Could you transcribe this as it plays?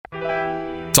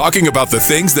talking about the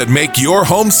things that make your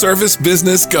home service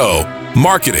business go.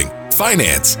 Marketing,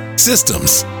 finance,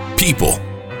 systems, people.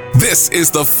 This is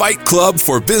the Fight Club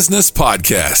for Business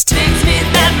podcast. Makes me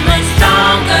that much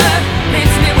stronger,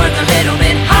 makes me work a little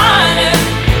bit harder,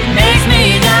 makes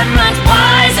me that much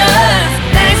wiser.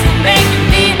 Thanks for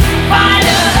making me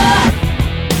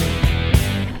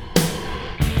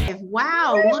fighter.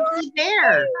 Wow, looky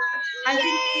there. I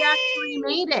think we actually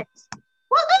made it.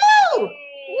 Woohoo!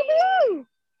 Woohoo!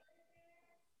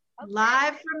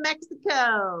 Live from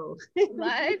Mexico.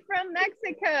 Live from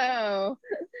Mexico.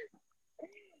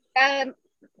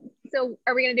 So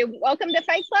are we going to do welcome to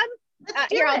Fight Club?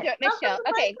 Here, I'll do it, Michelle.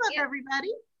 Okay. Club,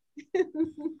 everybody.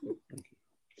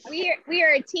 We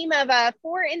are a team of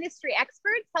 4 industry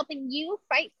experts helping you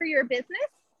fight for your business.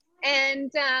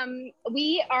 And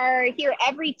we are here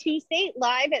every Tuesday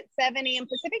live at 7 a.m.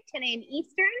 Pacific, 10 a.m.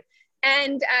 Eastern.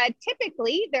 And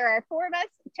typically there are 4 of us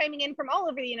chiming in from all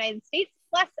over the United States,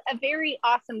 plus a very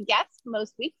awesome guest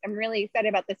most weeks. I'm really excited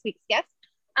about this week's guest.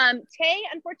 Tay,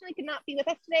 unfortunately, could not be with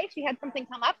us today. She had something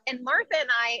come up. And Martha and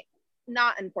I,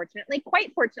 not unfortunately,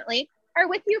 quite fortunately, are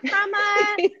with you from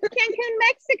Cancun,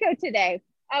 Mexico today.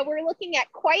 We're looking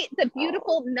at quite the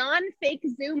beautiful non-fake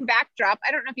Zoom backdrop.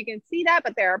 I don't know if you can see that,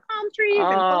 but there are palm trees and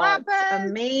palapas.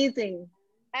 Amazing.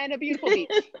 And a beautiful beach.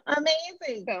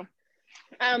 Amazing. So,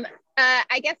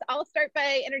 I guess I'll start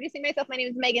by introducing myself. My name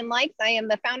is Megan Likes. I am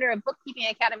the founder of Bookkeeping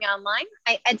Academy Online.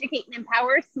 I educate and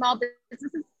empower small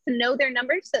businesses to know their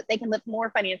numbers so that they can live more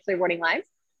financially rewarding lives.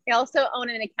 I also own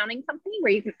an accounting company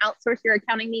where you can outsource your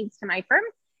accounting needs to my firm.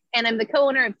 And I'm the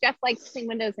co-owner of Jeff Likes Fixing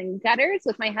Windows and Gutters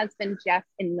with my husband, Jeff,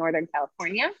 in Northern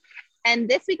California. And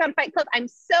this week on Fight Club, I'm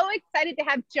so excited to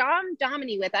have John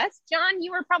Dominey with us. John,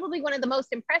 you are probably one of the most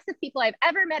impressive people I've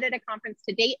ever met at a conference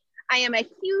to date. I am a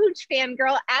huge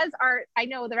fangirl, as are, I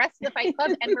know, the rest of the Fight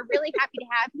Club, and we're really happy to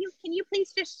have you. Can you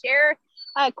please just share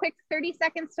a quick 30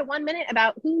 seconds to 1 minute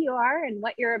about who you are and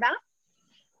what you're about?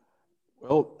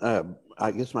 Well,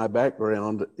 I guess my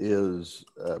background is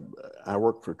I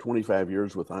worked for 25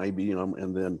 years with IBM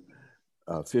and then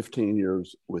 15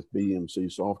 years with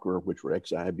BMC Software, which were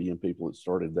ex-IBM people that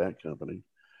started that company.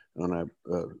 And I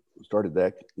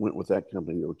went with that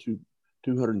company. There were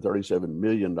 $237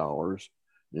 million.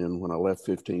 And when I left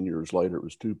 15 years later, it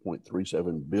was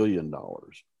 $2.37 billion.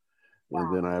 Wow.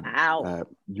 And then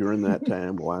during that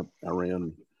time, I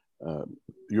ran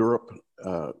Europe,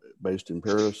 based in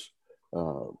Paris,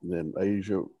 then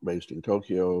Asia, based in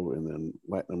Tokyo, and then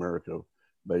Latin America,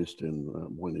 based in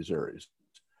Buenos Aires.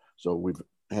 So we've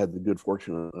had the good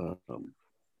fortune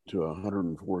to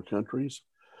 104 countries.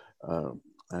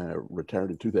 I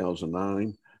retired in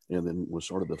 2009 and then was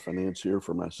sort of the financier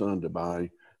for my son to buy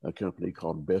a company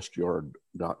called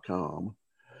bestyard.com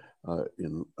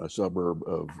in a suburb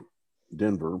of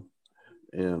Denver.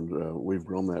 And we've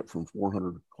grown that from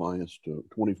 400 clients to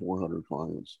 2,400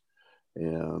 clients.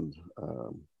 And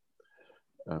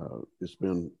it's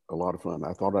been a lot of fun.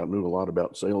 I thought I knew a lot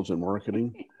about sales and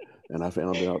marketing, and I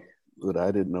found out that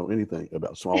I didn't know anything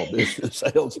about small business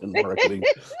sales and marketing.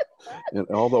 And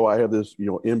although I have this,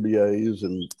 MBAs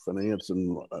and finance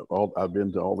and I've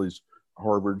been to all these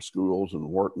Harvard schools and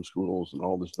Wharton schools and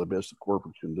all this, the best the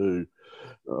corporate can do.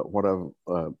 What I've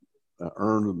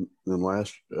earned in the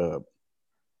last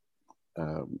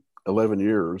 11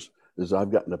 years is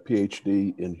I've gotten a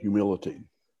PhD in humility.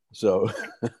 So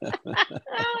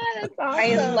That's awesome.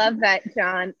 I love that,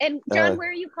 John. And John, where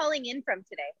are you calling in from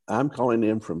today? I'm calling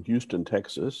in from Houston,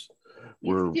 Texas.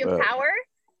 Do you have power?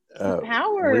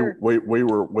 Power. We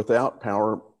were without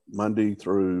power Monday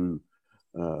through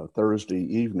Thursday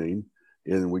evening,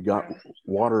 and we got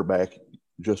water back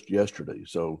just yesterday.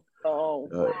 So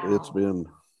it's been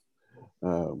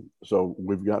so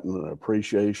we've gotten an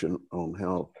appreciation on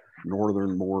how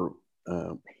northern more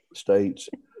states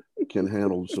can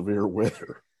handle severe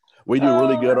weather. We do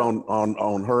really good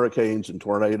on hurricanes and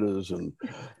tornadoes and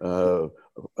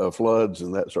floods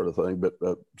and that sort of thing, but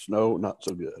snow, not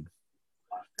so good.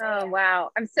 Oh,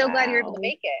 wow. I'm so glad you're able to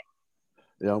make it.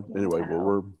 Yeah. Anyway,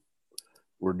 well,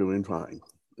 we're doing fine.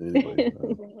 Anyway,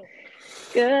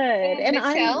 Good. And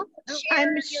Michelle?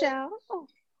 I'm Michelle.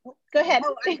 Go ahead.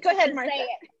 Go ahead, Martha.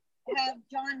 Have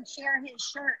John share his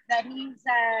shirt that he's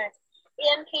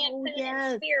in Cancun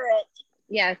in spirit.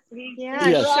 Yes. Yeah.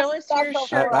 Yes. Show us your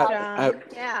shirt, John.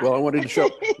 Well, I wanted to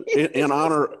show, in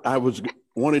honor, I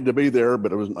wanted to be there,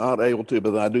 but I was not able to,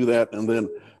 but I do that. And then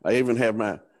I even have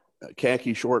my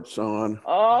khaki shorts on.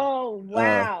 Oh,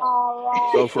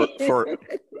 wow. So for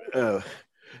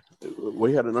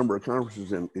we had a number of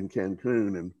conferences in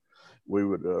Cancun, and we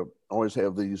would always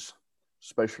have these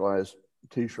specialized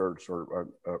T-shirts or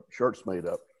shirts made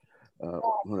up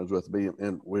when I was with BM,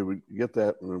 and we would get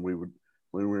that, and then when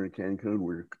we were in Cancun,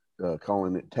 we were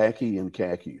calling it tacky and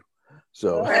khaki.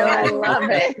 So I love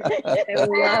it. I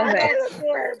love it. That's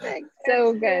perfect.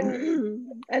 So good.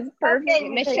 That's perfect. Okay,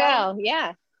 Michelle,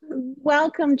 yeah.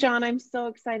 Welcome, John. I'm so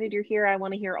excited you're here. I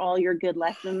want to hear all your good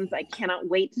lessons. I cannot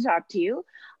wait to talk to you.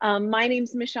 My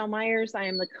name's Michelle Myers. I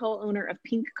am the co-owner of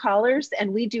Pink Collars,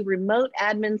 and we do remote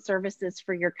admin services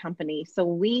for your company. So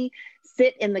we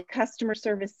sit in the customer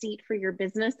service seat for your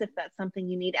business if that's something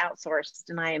you need outsourced.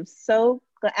 And I am so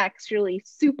actually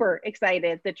super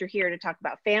excited that you're here to talk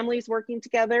about families working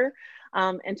together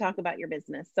and talk about your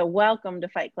business. So welcome to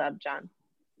Fight Club, John.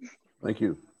 thank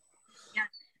you. Yeah.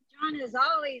 John has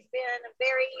always been a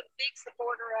very big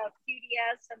supporter of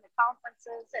QDS and the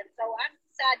conferences, and so I'm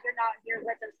sad you're not here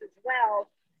with us as well.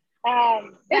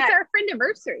 It's our friend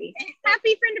anniversary.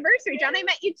 Happy friend anniversary, John. I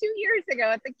met you 2 years ago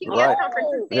at the QDS Right.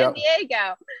 conference in San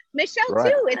Diego. Michelle,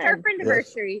 Right. too. It's our friend Yes.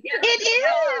 anniversary. Yeah. It is.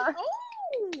 Yeah.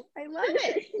 Oh, I love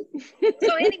it.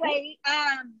 So anyway,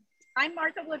 I'm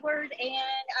Martha Woodward, and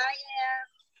I am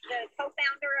the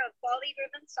co-founder of Quality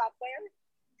Driven Software.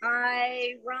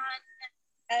 I run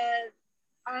an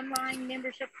online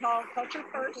membership called Culture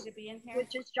First,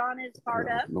 which is John is part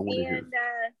of, No one here.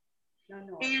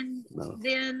 and No.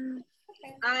 then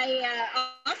I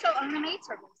also own a maid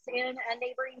service in a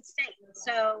neighboring state.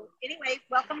 So anyway,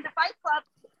 welcome to Fight Club.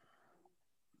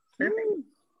 Perfect.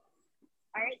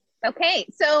 All right. Okay,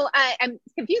 so I'm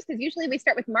confused because usually we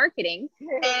start with marketing,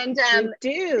 and You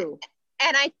do.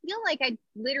 and I feel like I'd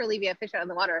literally be a fish out of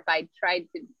the water if I tried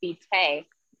to be Tay.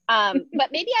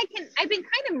 But maybe I've been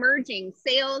kind of merging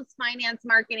sales, finance,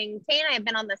 marketing. Tay and I have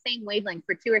been on the same wavelength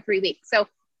for 2 or 3 weeks. So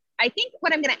I think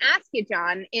what I'm going to ask you,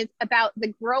 John, is about the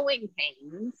growing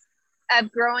pains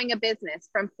of growing a business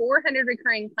from 400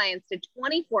 recurring clients to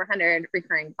 2,400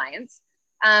 recurring clients.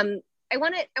 I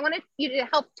wanted you to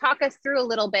help talk us through a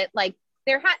little bit, like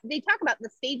they talk about the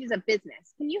stages of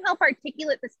business. Can you help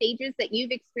articulate the stages that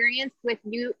you've experienced with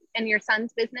you and your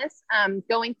son's business,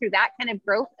 going through that kind of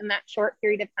growth in that short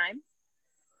period of time?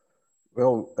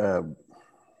 Well,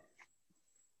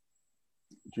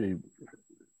 gee,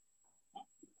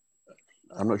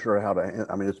 I'm not sure how to.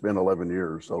 I mean, it's been 11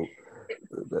 years, so.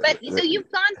 But so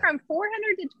you've gone from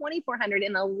 400 to 2,400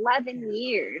 in 11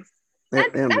 years. That's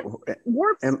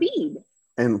warp speed.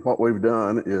 And what we've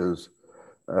done is,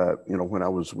 when I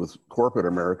was with corporate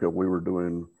America, we were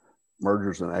doing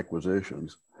mergers and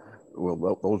acquisitions.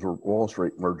 Well, those are Wall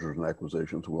Street mergers and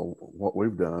acquisitions. Well, what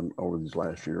we've done over these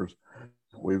last years,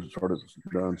 we've sort of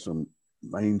done some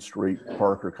Main Street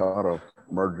Parker Cotta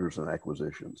mergers and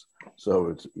acquisitions. So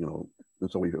it's,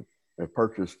 so we have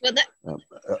purchased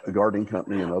a gardening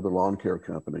company and other lawn care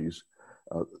companies,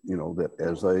 that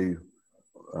as they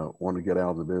want to get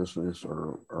out of the business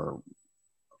or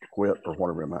quit or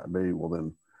whatever it might be, well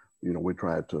then, we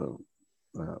try to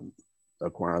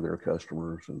acquire their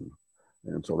customers,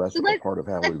 and so that's part of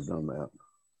how we've done that.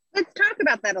 Let's talk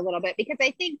about that a little bit, because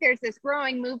I think there's this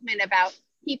growing movement about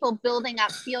people building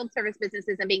up field service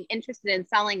businesses and being interested in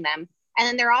selling them, and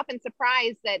then they're often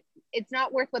surprised that it's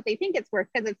not worth what they think it's worth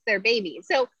because it's their baby.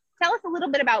 So tell us a little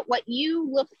bit about what you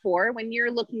look for when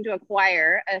you're looking to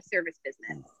acquire a service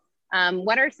business.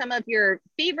 What are some of your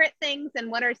favorite things, and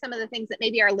what are some of the things that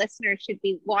maybe our listeners should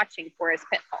be watching for as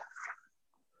pitfalls?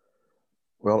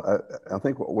 Well, I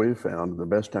think what we've found, the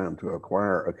best time to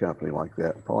acquire a company like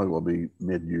that probably will be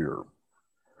mid-year.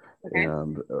 Okay.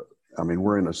 And I mean,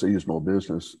 we're in a seasonal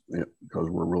business because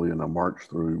we're really in a March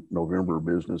through November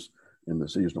business in the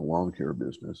seasonal lawn care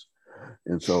business.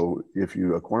 And so if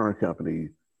you acquire a company,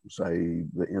 say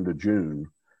the end of June,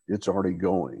 it's already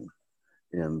going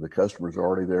and the customer's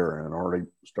already there and already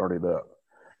started up,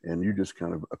 and you just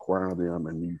kind of acquire them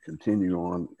and you continue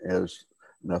on as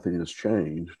nothing has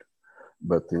changed.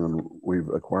 But then we've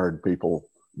acquired people,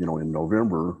 in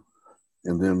November,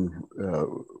 and then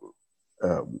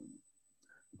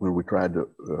when we tried to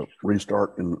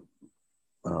restart in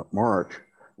March,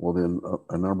 well, then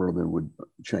a number of them would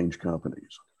change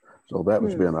companies. So that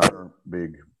has been our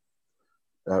big,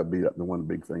 that would be the one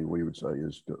big thing we would say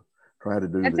is to try to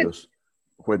do this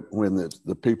when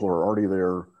the people are already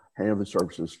there, have the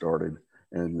services started,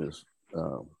 and this,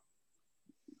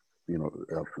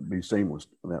 be seamless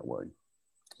that way.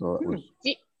 So that was.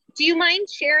 Do you mind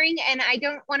sharing, and I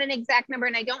don't want an exact number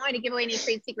and I don't want to give away any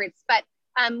trade secrets, but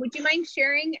would you mind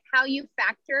sharing how you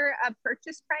factor a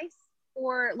purchase price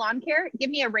for lawn care?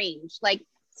 Give me a range.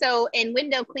 So in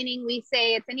window cleaning, we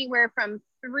say it's anywhere from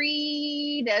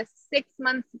 3 to 6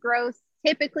 months gross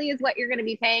typically is what you're going to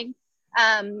be paying.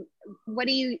 What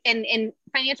do you, in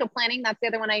financial planning, that's the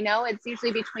other one I know, it's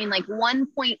usually between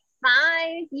 1.5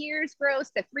 5 years gross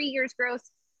to 3 years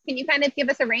gross. Can you kind of give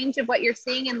us a range of what you're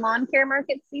seeing in lawn care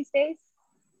markets these days?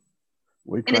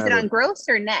 And is it on gross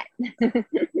or net?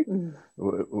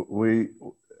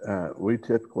 We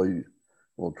typically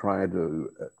will try to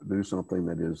do something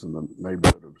that is in the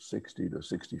neighborhood of 60 to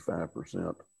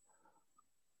 65%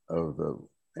 of the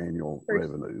annual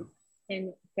revenue.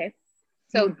 Okay.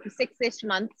 So 6-ish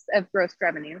months of gross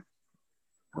revenue.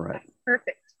 Right.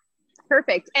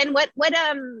 Perfect. And what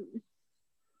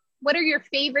are your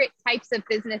favorite types of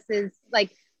businesses?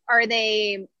 Like, are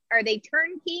they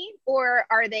turnkey, or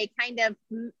are they kind of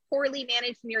poorly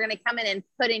managed and you're going to come in and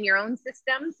put in your own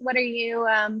systems? What are you?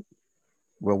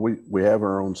 Well, we have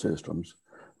our own systems,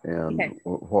 and Okay.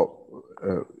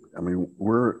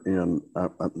 we're in.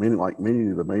 Like many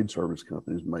of the maid service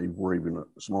companies, we're even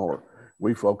smaller.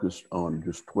 We focused on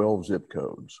just 12 zip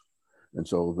codes, and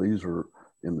so these are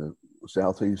in the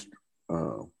southeast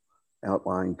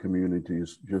outlying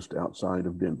communities just outside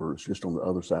of Denver. It's just on the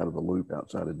other side of the loop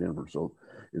outside of Denver. So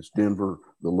it's Denver,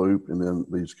 the loop, and then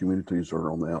these communities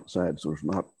are on the outside. So there's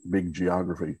not big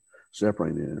geography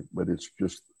separating it, but it's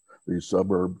just these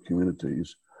suburb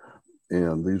communities.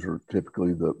 And these are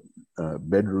typically the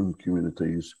bedroom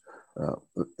communities.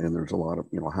 And there's a lot of,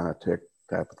 high tech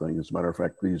type of thing. As a matter of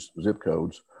fact, these zip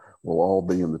codes will all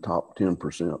be in the top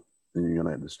 10% in the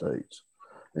United States.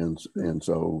 And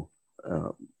so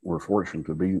we're fortunate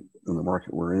to be in the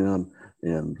market we're in,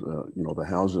 and the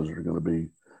houses are going to be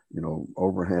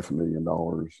over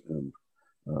 $500,000, and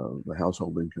the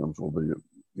household incomes will be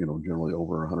generally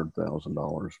over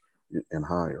 $100,000 and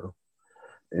higher.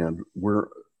 And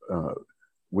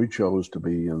we chose to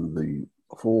be in the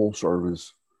full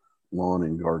service lawn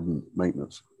and garden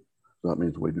maintenance. So that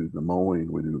means we do the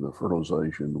mowing, we do the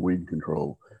fertilization, the weed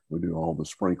control, we do all the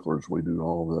sprinklers, we do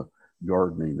all the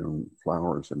gardening and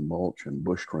flowers and mulch and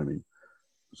bush trimming.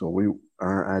 So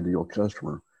our ideal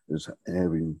customer is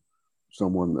having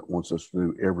someone that wants us to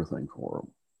do everything for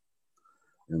them.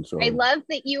 And so I love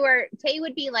that Tay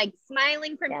would be like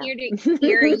smiling from ear to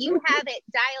ear. You have it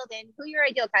dialed in who your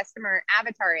ideal customer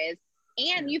avatar is,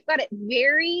 and you've got it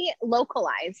very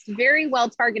localized, very well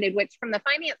targeted, which from the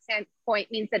finance standpoint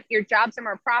means that your jobs are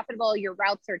more profitable, your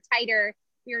routes are tighter,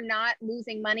 you're not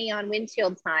losing money on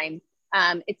windshield time.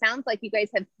 It sounds like you guys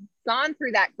have gone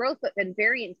through that growth, but been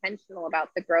very intentional about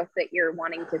the growth that you're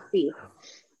wanting to see.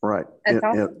 Right. That's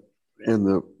awesome. And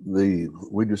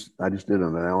I just did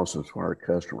an analysis for our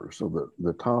customers. So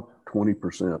the top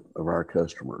 20% of our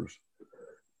customers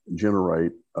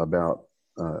generate about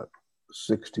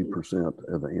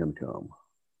 60% of the income.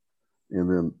 And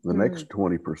then the next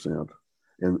 20%,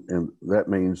 and that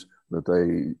means that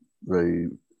they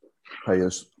pay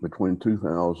us between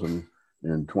 $2,000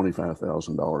 and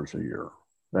 $25,000 a year.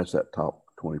 That's that top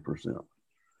 20%.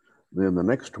 Then the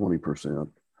next 20%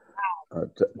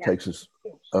 takes us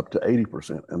up to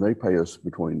 80%, and they pay us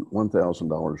between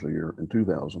 $1,000 a year and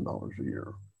 $2,000 a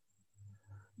year.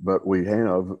 But we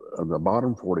have the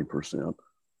bottom 40%.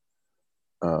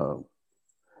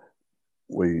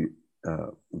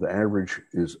 The average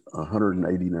is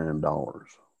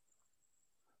 $189.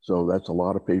 So that's a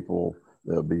lot of people.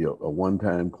 There'll be a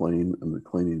one-time clean in the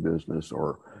cleaning business,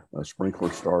 or a sprinkler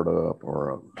startup,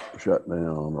 or a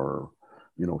shutdown, or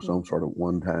some sort of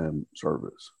one-time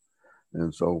service.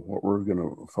 And so what we're going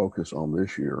to focus on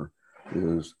this year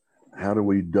is how do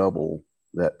we double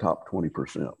that top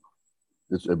 20%?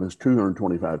 It's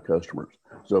 225 customers.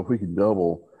 So if we can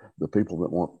double the people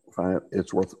that want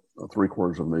it's worth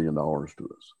 $750,000 to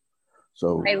us.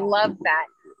 So I love that.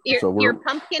 Your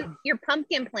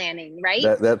pumpkin planning, right?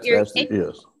 That's yes.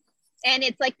 And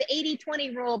it's like the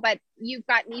 80-20 rule, but you've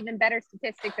gotten even better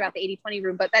statistics about the 80-20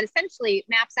 rule, but that essentially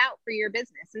maps out for your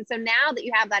business. And so now that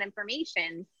you have that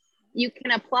information, you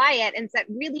can apply it and set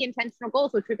really intentional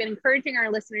goals, which we've been encouraging our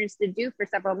listeners to do for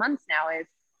several months now. Is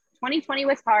 2020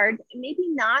 was hard, maybe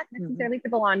not necessarily for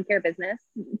the lawn care business,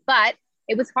 but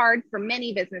it was hard for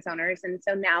many business owners. And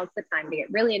so now's the time to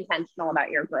get really intentional about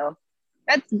your growth.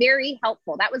 That's very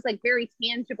helpful. That was like very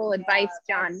tangible advice,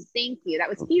 John. Thank you. That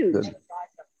was huge.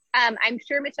 I'm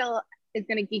sure Michelle is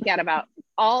going to geek out about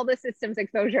all the systems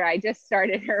exposure I just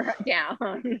started her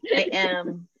down.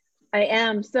 I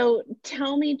am. So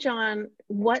tell me, John,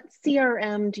 what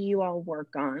CRM do you all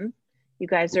work on? You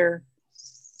guys are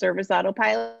Service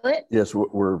Autopilot? Yes,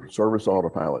 we're Service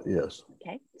Autopilot, yes.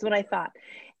 Okay, that's what I thought.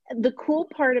 The cool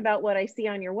part about what I see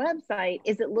on your website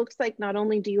is it looks like not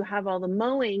only do you have all the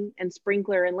mowing and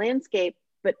sprinkler and landscape,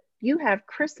 but you have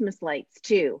Christmas lights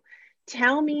too.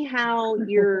 Tell me how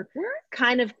you're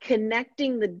kind of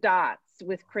connecting the dots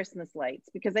with Christmas lights?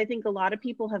 Because I think a lot of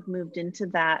people have moved into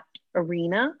that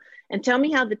arena. And tell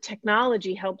me how the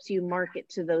technology helps you market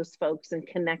to those folks and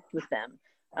connect with them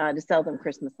to sell them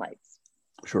Christmas lights.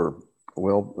 Sure.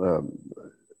 Well,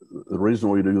 the reason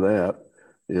we do that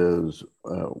is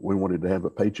we wanted to have a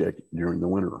paycheck during the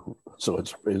winter. So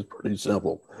it's pretty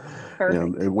simple.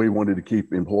 And we wanted to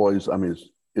keep employees. I mean,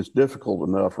 it's difficult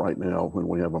enough right now when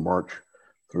we have a March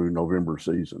through November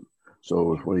season.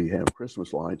 So if we have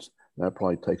Christmas lights, that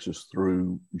probably takes us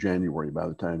through January by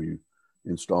the time you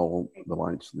install the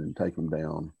lights and then take them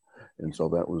down. And so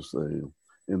that was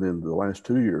and then the last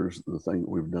 2 years, the thing that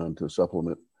we've done to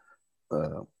supplement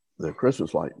the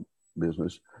Christmas light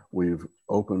business, we've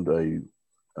opened a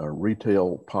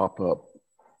retail pop-up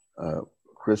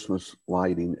Christmas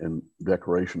lighting and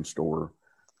decoration store,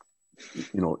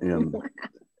 you know,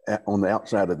 on the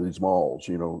outside of these malls,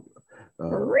 you know.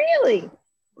 Really?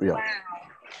 Yeah. Wow.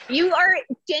 You are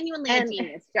genuinely a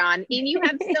genius, John. And you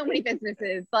have so many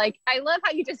businesses. Like, I love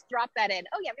how you just drop that in.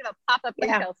 Oh yeah, we have a pop-up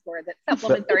retail store that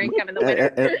supplements our income in the winter.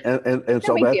 And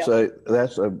so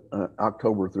that's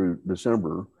October through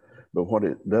December. But what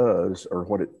it does, or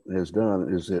what it has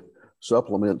done, is it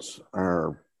supplements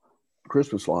our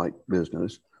Christmas light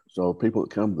business. So people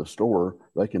that come to the store,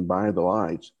 they can buy the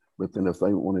lights, but then if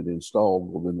they want it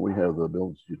installed, well, then we have the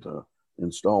ability to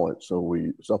install it. So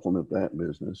we supplement that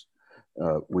business.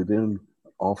 We then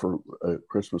offer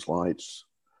Christmas lights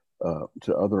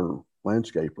to other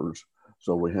landscapers.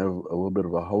 So we have a little bit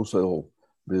of a wholesale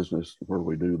business where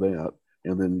we do that.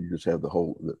 And then you just have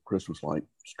the Christmas light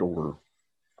store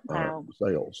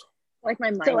sales. Like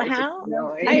my mind. So how?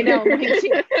 I know. Me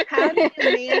too.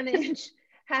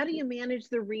 How do you manage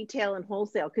the retail and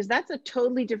wholesale? Because that's a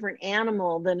totally different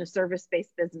animal than a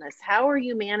service-based business. How are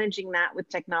you managing that with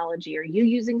technology? Are you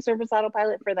using Service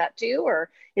Autopilot for that too, or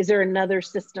is there another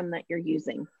system that you're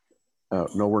using?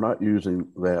 No, we're not using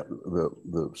that.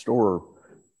 The store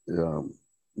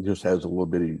just has a little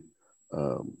bitty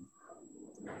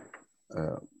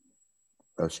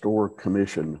a store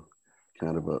commission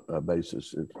kind of a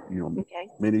basis. It's, you know,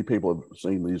 many people have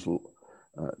seen these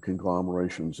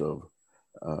conglomerations of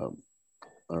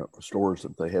stores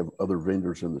that they have other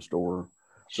vendors in the store.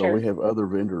 So we have other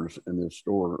vendors in this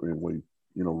store, and we,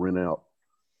 you know, rent out,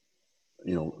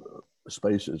 you know,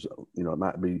 spaces. You know, it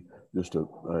might be just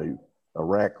a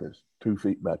rack that's 2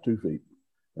 feet by 2 feet,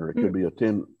 or it could be a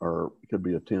 10, or it could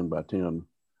be a 10 by 10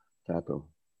 type of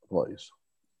place.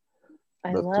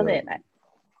 I love it.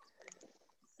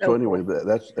 So anyway,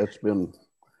 that's been,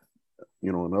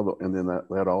 you know, another, and then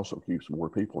that also keeps more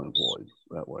people employed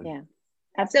that way. Yeah.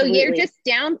 Absolutely. So you're just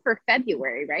down for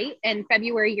February, right? And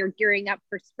February, you're gearing up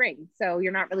for spring. So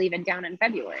you're not really even down in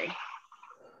February.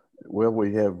 Well,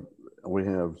 we have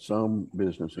some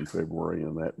business in February,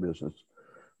 and that business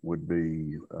would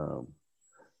be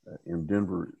in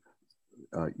Denver.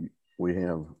 We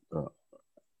have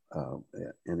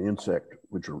an insect,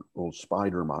 which are little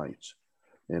spider mites.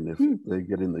 And if they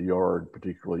get in the yard,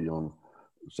 particularly on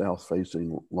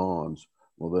south-facing lawns,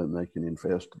 well, then they can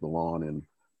infest the lawn and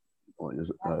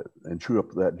chew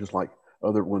up that, just like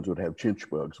other ones would have chinch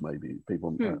bugs. Maybe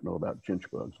people might know about chinch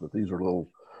bugs, but these are little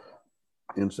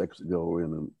insects that go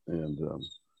in and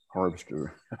harvest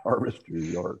your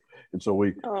yard. And so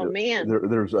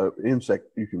there's a insect,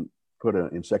 you can put an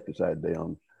insecticide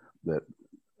down that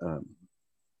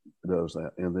does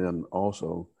that. And then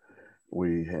also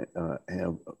we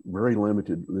have very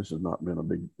limited, this has not been a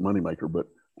big moneymaker, but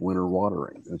winter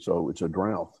watering. And so it's a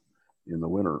drought in the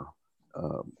winter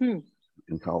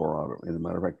in Colorado. And as a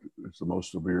matter of fact, it's the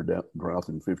most severe drought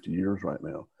in 50 years right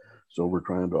now. So we're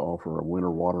trying to offer a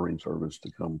winter watering service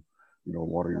to come, you know,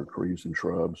 water your trees and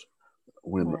shrubs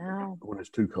when it's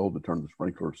too cold to turn the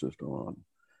sprinkler system on.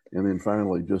 And then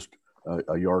finally, just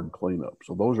a yard cleanup.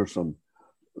 So those are some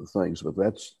things, but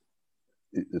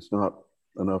it's not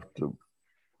enough to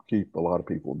keep a lot of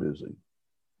people busy.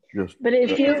 But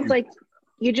it feels like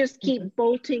you just keep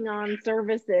bolting on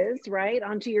services, right,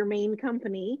 onto your main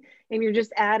company, and you're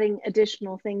just adding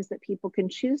additional things that people can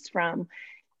choose from.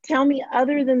 Tell me,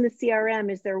 other than the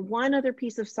CRM, is there one other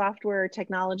piece of software or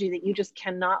technology that you just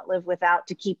cannot live without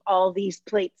to keep all these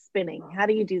plates spinning? How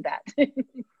do you do that?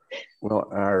 Well,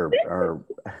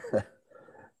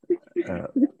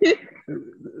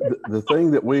 the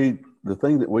thing that we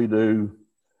do,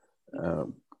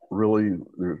 really,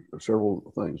 there's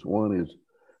several things. One is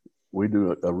we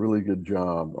do a really good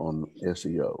job on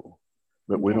SEO,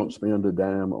 but we don't spend a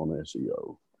dime on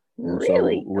SEO. And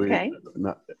really? So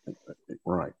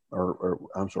right. Or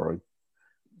I'm sorry.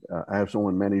 I have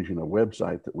someone managing a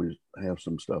website that we have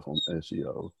some stuff on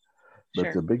SEO. But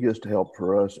Sure. the biggest help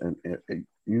for us, and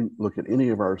you look at any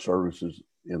of our services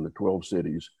in the 12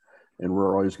 cities, and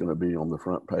we're always going to be on the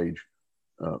front page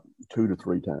 2 to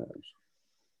 3 times.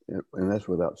 And that's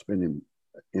without spending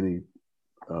any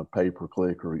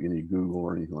pay-per-click or any Google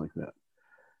or anything like that.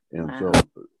 And Wow.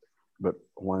 so, but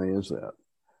why is that?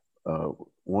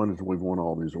 One is we've won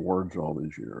all these awards all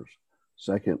these years.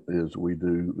 Second is we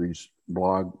do these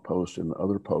blog posts and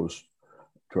other posts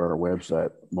to our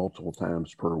website multiple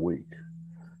times per week.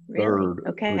 Really? Third,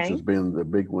 Okay. which has been the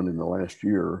big one in the last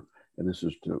year, and this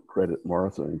is to credit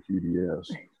Martha and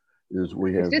QDS, is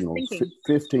we have just thinking.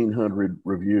 1,500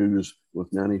 reviews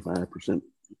with 95%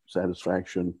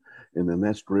 satisfaction, and then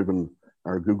that's driven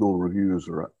our Google reviews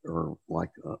are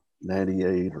like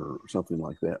 98 or something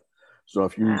like that. So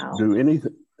if you Wow. do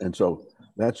anything, and so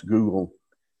that's Google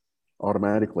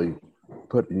automatically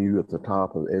putting you at the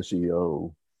top of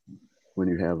SEO when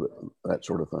you have that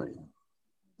sort of thing.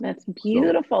 That's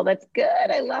beautiful. That's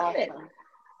good. I love it.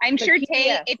 I'm But sure Tay,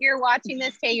 yeah. if you're watching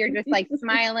this, Tay, you're just like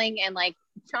smiling and like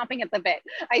chomping at the bit.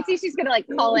 I see she's gonna like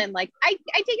call in like, I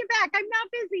take it back. I'm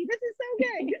not busy. This is so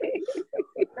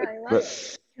good. I love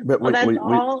it. But Well, that's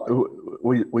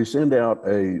we send out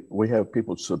we have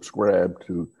people subscribe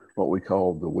to what we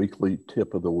call the weekly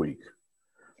tip of the week.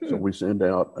 So we send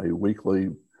out a weekly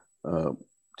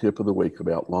tip of the week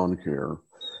about lawn care,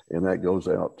 and that goes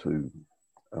out to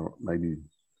maybe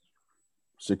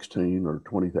 16 or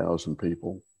 20,000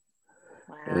 people.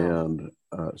 Wow. And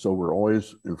so we're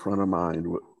always in front of mind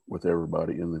with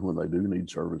everybody. And then when they do need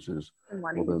services, I'm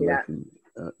well, wanting to then do they that. can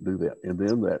do that. And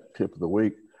then that tip of the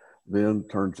week then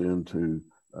turns into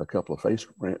a couple of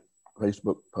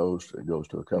Facebook posts. It goes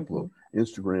to a couple of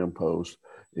Instagram posts.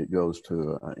 It goes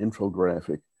to an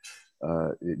infographic.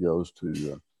 It goes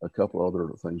to a couple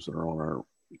other things that are on our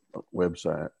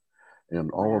website. And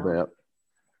all of that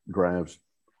drives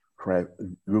traffic.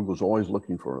 Google's always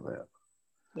looking for that.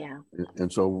 Yeah.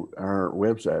 And so our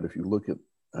website, if you look at,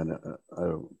 I'm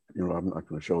not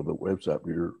going to show the website,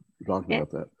 but you're talking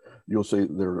about that. You'll see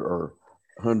there are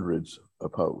hundreds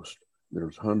of posts.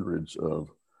 There's hundreds of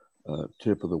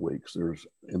tip of the weeks.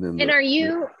 And are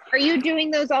you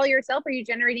doing those all yourself? Are you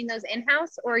generating those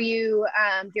in-house, or do you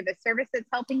have a service that's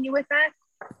helping you with that?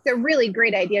 It's a really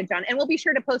great idea, John. And we'll be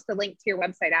sure to post a link to your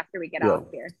website after we get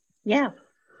off here. Yeah.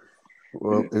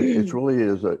 Well, it really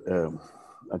is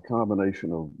a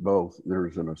combination of both.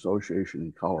 There's an association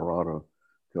in Colorado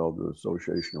called the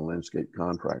Association of Landscape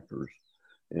Contractors,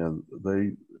 and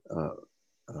they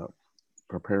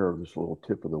prepare this little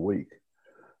tip of the week.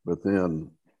 But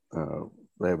then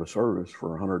they have a service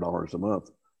for $100 a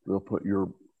month. They'll put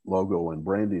your logo and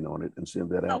branding on it and send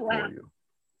that out for you.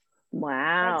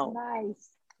 Wow. That's nice.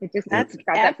 It just That's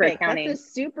got that for epic. accounting. That's a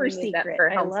super We need that secret.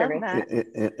 for I home love service.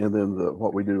 that. And then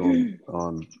what we do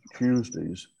on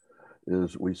Tuesdays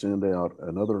is we send out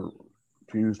another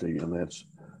Tuesday, and that's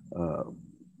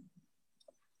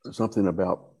something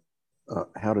about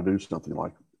how to do something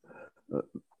like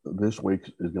this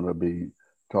week is going to be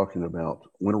talking about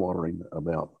winter watering,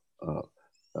 about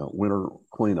winter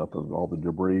cleanup of all the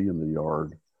debris in the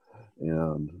yard,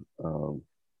 and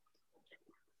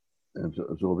so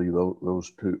it'll be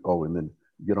those two. Oh, and then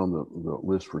get on the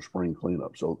list for spring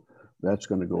cleanup. So that's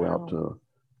going to go out to,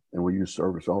 and we use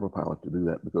Service Autopilot to do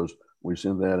that, because we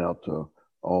send that out to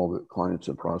all the clients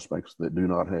and prospects that do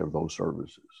not have those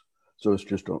services. So it's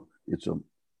just it's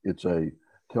a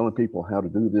telling people how to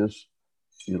do this,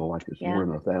 like it's more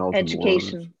than 1,000 words.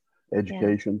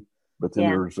 Education. But then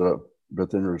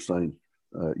there's saying,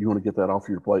 you want to get that off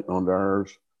your plate and onto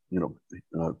ours,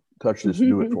 touch this,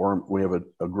 do it for them. We have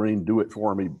a green do it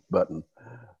for me button.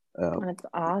 That's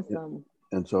awesome.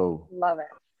 And so, Love it.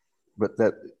 But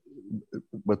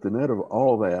the net of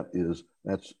all of that is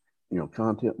that's,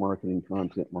 content marketing,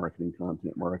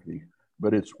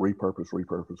 but it's repurpose,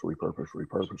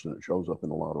 and it shows up in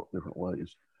a lot of different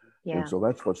ways. Yeah. And so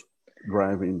that's what's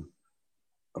driving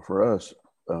for us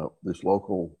this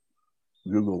local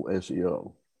Google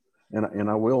SEO. And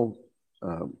I will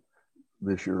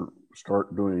this year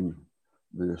start doing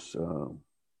this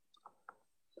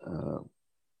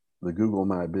the Google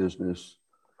My Business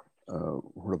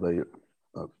where they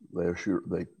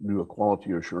do a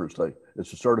quality assurance.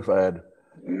 It's a certified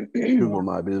Google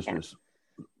My Business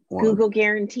one. Google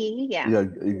guarantee. Yeah.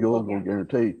 Google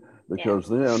guarantee, because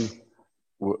then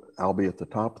I'll be at the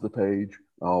top of the page.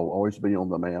 I'll always be on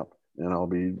the map, and I'll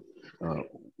be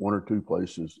one or two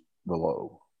places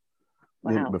below.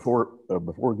 Wow. Then before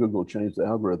Google changed the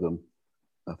algorithm,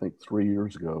 I think 3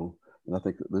 years ago, and I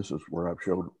think that this is where I've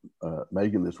showed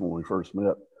Megan this when we first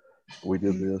met. We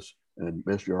did this, and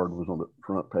Best Yard was on the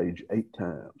front page 8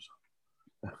 times.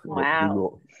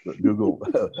 Wow. Google.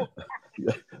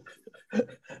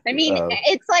 I mean,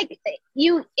 it's like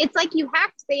you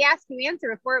have to, they ask you answer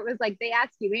before it was like they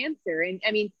ask you answer. And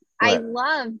I mean, I Right.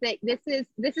 love that this is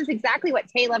exactly what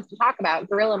Tay loves to talk about,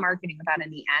 guerrilla marketing without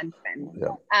any ad spend.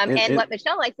 Yeah. And what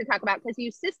Michelle likes to talk about, because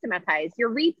you systematize, you're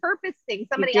repurposing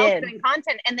somebody You else did. doing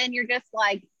content, and then you're just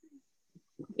like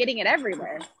getting it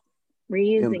everywhere.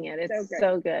 Reusing it. It's So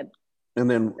so good. And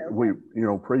then we,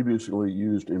 previously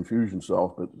used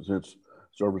Infusionsoft, but since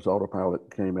Service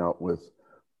Autopilot came out with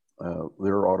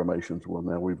their automations, well,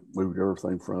 now we've moved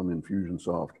everything from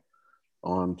Infusionsoft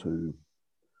onto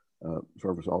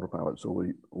Service Autopilot. So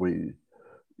we,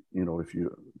 if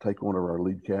you take one of our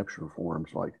lead capture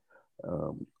forms, like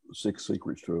 6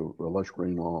 secrets to a lush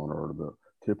green lawn, or the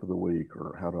tip of the week,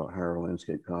 or how to hire a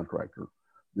landscape contractor,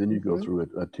 then you go through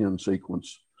a 10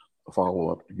 sequence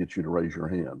follow-up to get you to raise your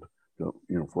hand,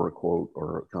 for a quote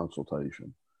or a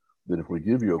consultation. Then if we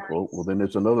give you a quote, well, then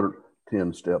it's another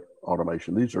 10-step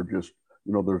automation. These are just,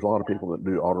 there's a lot of people that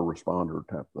do autoresponder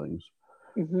type things.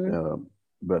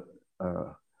 But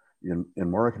in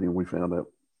marketing, we found that,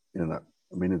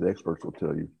 many of the experts will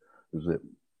tell you, is that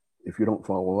if you don't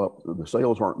follow up, the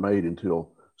sales aren't made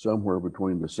until somewhere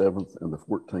between the 7th and the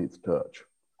 14th touch.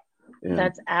 And,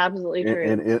 That's absolutely true.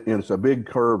 And it's a big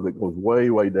curve that goes way,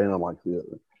 way down like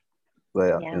that.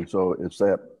 Yeah. And so it's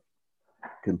that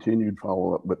continued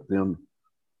follow-up, but then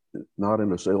not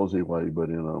in a salesy way, but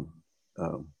in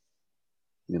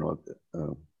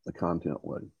a content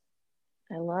way.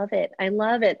 I love it. I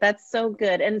love it. That's so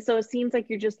good. And so it seems like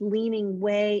you're just leaning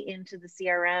way into the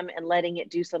CRM and letting it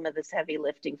do some of this heavy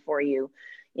lifting for you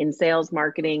in sales,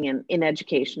 marketing, and in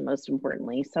education, most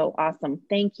importantly. So awesome.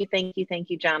 Thank you. Thank you. Thank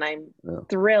you, John. I'm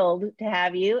thrilled to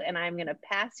have you. And I'm going to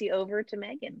pass you over to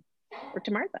Megan or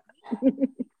to Martha.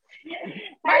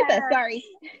 Martha, sorry.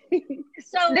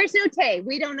 So There's no Tay.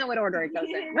 We don't know what order it goes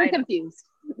in. We're confused.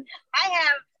 I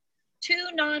have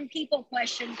 2 non-people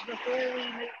questions before we move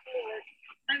forward.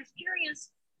 I was curious,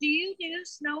 do you do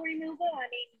snow removal? I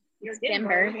mean, you're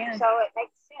Denver, yeah. so it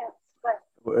makes sense. But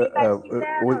you guys do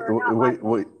that or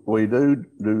not? We do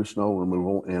snow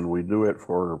removal, and we do it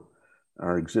for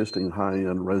our existing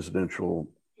high-end residential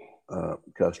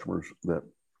customers that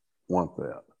want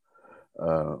that.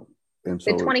 And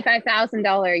so The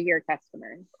 $25,000 a year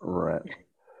customers. right.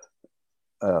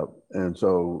 And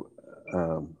so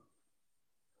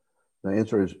the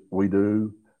answer is we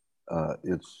do.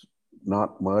 It's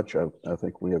not much. I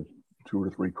think we have 2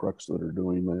 or 3 trucks that are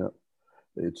doing that.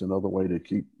 It's another way to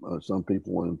keep some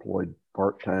people employed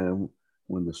part-time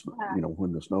when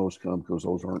when the snows come, because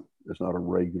it's not a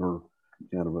regular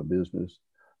kind of a business.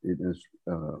 It is,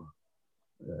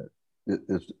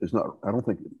 it's not, I don't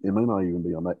think, it may not even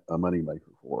be a money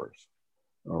maker for us.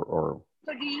 Or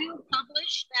So do you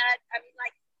publish that? I mean,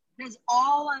 like, does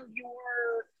all of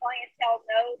your clientele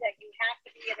know that you have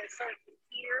to be at a certain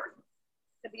tier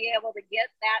to be able to get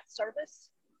that service?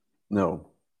 no.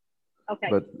 Okay.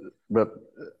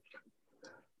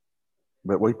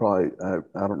 But we probably,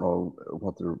 I don't know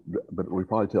but we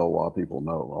probably tell a lot of people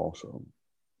no also.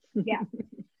 Yeah.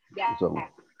 So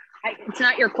It's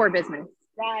not your core business.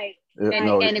 Right.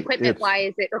 And equipment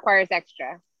wise, it requires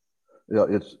extra. Yeah,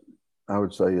 I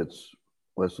would say it's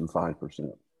less than 5%.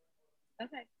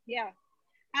 Okay. Yeah.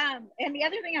 And the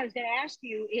other thing I was going to ask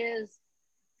you is,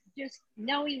 just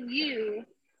knowing you,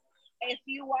 if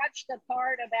you watched the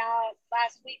part about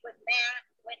last week with Matt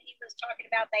when he was talking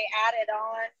about they added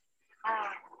on,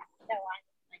 no,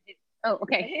 I didn't. Oh,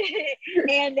 okay.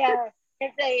 And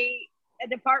if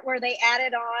the part where they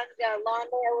added on the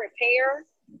lawnmower repair,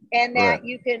 and that Right.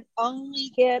 you can only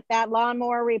get that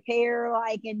lawnmower repair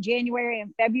like in January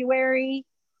and February.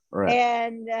 Right.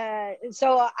 And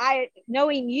so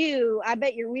knowing you, I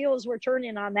bet your wheels were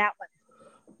turning on that one.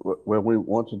 Well, we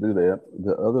want to do that.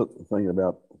 The other thing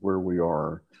about where we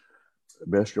are,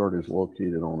 Best Yard is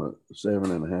located on a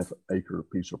 7.5 acre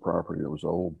piece of property that was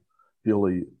old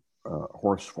hilly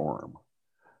horse farm.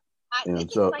 This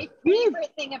is my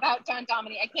favorite thing about John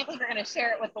Dominy. I can't believe we're going to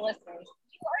share it with the listeners.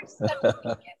 You are such a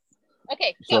genius.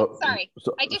 Okay, sorry.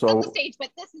 I just set the stage,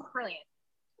 but this is brilliant.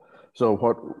 So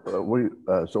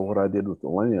what I did with the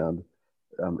land,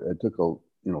 it took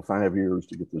 5 years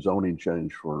to get the zoning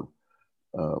changed for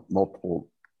multiple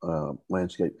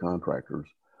landscape contractors,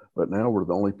 but now we're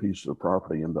the only piece of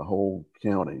property in the whole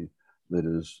county that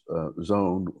is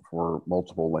zoned for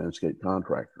multiple landscape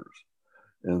contractors.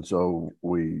 And so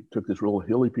we took this real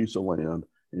hilly piece of land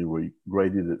and we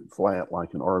graded it flat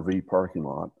like an RV parking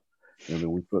lot, and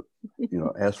then we put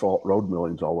asphalt road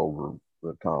millings all over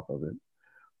the top of it.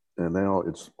 And now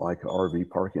it's like an RV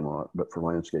parking lot, but for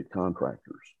landscape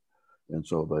contractors. And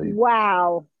so they,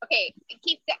 Wow. Okay,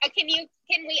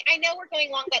 can we, I know we're going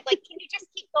long, but like, can you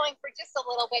just keep going for just a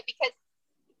little bit? Because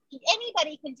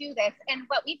anybody can do this. And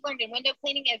what we've learned in window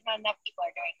cleaning is not enough people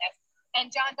are doing this. And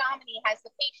John Dominy has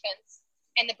the patience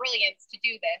and the brilliance to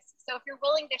do this. So if you're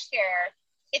willing to share,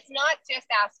 it's not just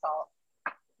asphalt.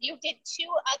 You did two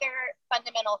other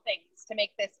fundamental things to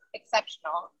make this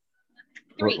exceptional.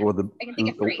 Three. I can think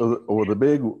of three.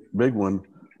 The big one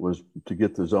was to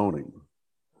get the zoning,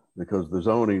 because the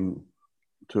zoning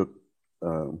took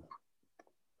a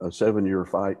 7-year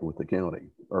fight with the county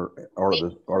or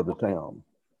the town.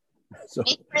 So,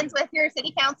 make friends with your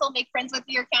city council, make friends with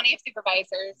your county of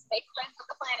supervisors, make friends with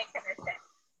the planning commission.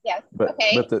 Yes.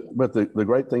 But the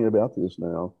great thing about this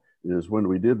now is when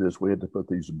we did this, we had to put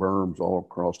these berms all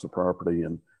across the property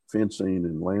and fencing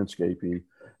and landscaping.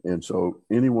 And so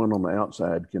anyone on the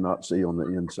outside cannot see on the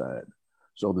inside.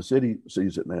 So the city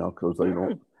sees it now because they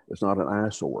don't, it's not an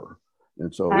eyesore.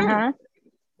 And so,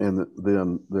 and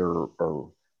then there are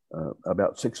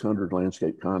about 600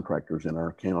 landscape contractors in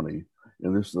our county.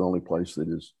 And this is the only place that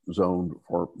is zoned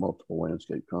for multiple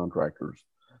landscape contractors.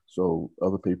 So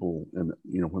other people, and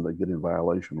when they get in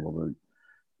violation,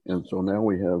 and so now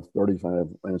we have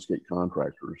 35 landscape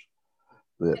contractors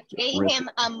that pay him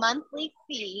a monthly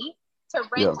fee to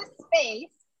rent a space.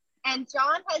 And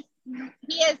John has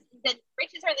the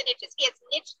riches are the niches. He has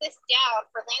niched this down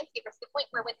for landscapers to the point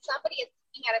where when somebody is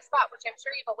looking at a spot, which I'm sure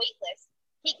you have a wait list,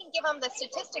 he can give them the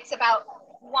statistics about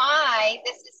why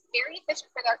this is very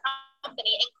efficient for their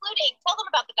company, including tell them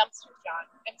about the dumpsters, John.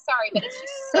 I'm sorry, but it's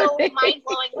just so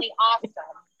mind-blowingly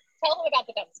awesome. Tell them about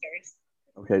the dumpsters.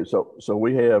 Okay, so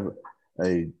we have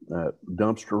a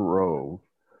dumpster row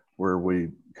where we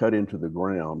cut into the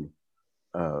ground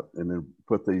and then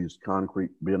put these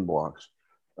concrete bin blocks.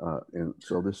 And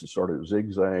so this is sort of a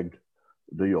zigzagged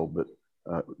deal, but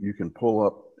you can pull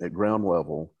up at ground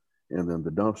level, and then the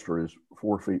dumpster is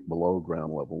 4 feet below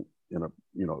ground level in a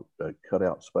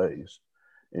cutout space.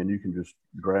 And you can just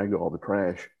drag all the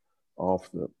trash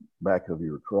off the back of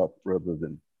your truck rather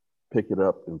than pick it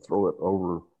up and throw it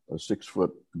over a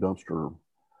 6-foot dumpster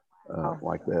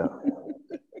like that.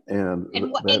 And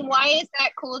why is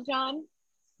that cool, John?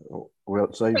 Well,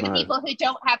 it saved for the people who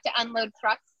don't have to unload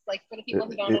trucks, like for the people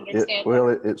who don't understand.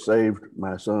 It saved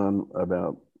my son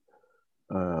about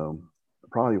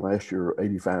probably last year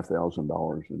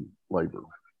 $85,000 in labor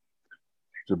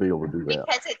to be able to do that.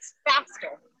 Because it's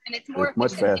faster and it's more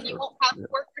much efficient, faster. and you won't have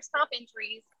workers' comp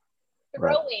injuries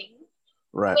throwing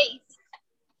waste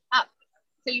up.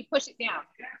 So you push it down.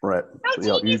 Right. How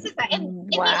genius is that? And in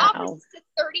the office to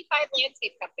 35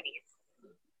 landscape companies.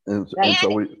 And so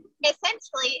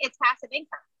essentially it's passive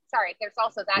income. Sorry, there's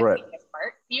also that genius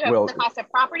part. You have the cost of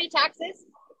property taxes,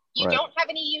 you don't have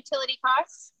any utility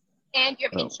costs, and you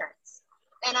have insurance.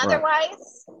 And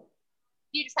otherwise,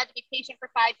 you just have to be patient for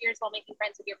 5 years while making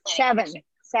friends with your planning.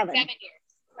 7 years.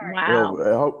 Sorry. Wow.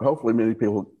 Well, hopefully many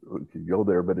people could go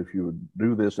there, but if you would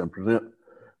do this and present,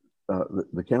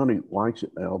 the county likes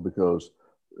it now because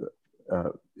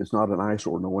it's not an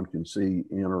eyesore. No one can see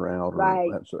in or out.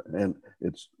 And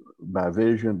it's by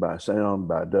vision, by sound,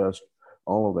 by dust,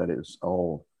 all of that is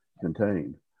all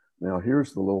contained. Now,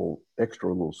 here's the extra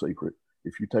little secret.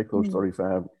 If you take those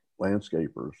 35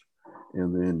 landscapers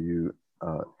and then you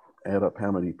add up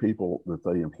how many people that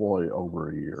they employ over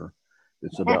a year,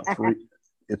 it's about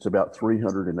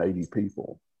 380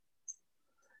 people.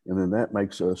 And then that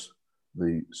makes us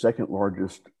the second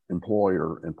largest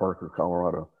employer in Parker,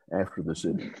 Colorado, after the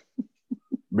city.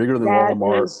 Bigger than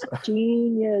Walmart.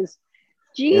 Genius.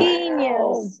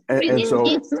 And so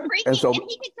he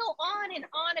could go on and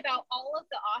on about all of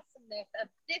the awesomeness of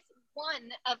this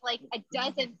one of like a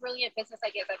dozen brilliant business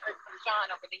ideas I've heard from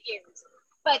John over the years.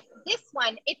 But this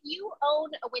one, if you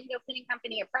own a window cleaning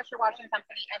company, a pressure washing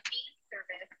company, a maid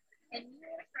service, and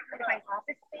you're trying to find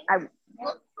office space,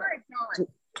 look for a John.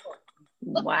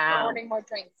 Look for ordering more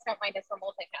drinks. Don't mind us for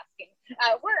multitasking.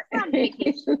 We're on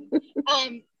vacation.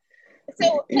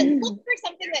 So look for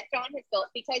something that John has built,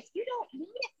 because you don't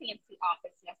need a fancy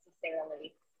office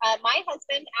necessarily. My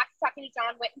husband, after talking to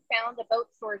John, went and found a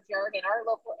boat storage yard in our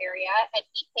local area, and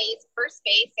he pays per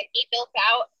space, and he built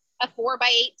out a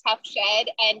 4x8 tough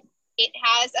shed, and it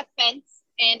has a fence,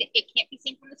 and it can't be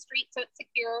seen from the street, so it's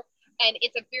secure, and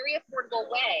it's a very affordable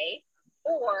way.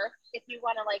 Or if you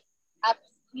want to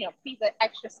be the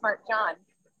extra smart John,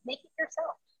 make it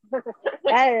yourself.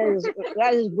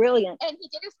 That is brilliant. And he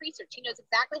did his research. He knows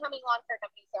exactly how many lawn care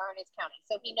companies there are in his county,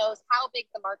 so he knows how big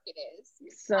the market is.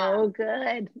 So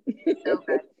good. So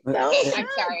good. I'm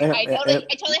sorry. I totally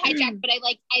hijacked, but so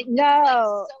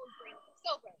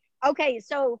great. Okay,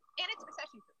 so and it's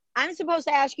recession proof. I'm supposed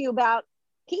to ask you about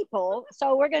people.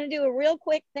 So we're going to do a real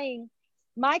quick thing.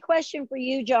 My question for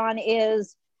you, John,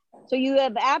 is, so you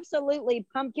have absolutely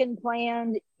pumpkin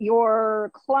planned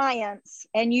your clients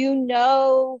and you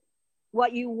know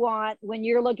what you want when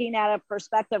you're looking at a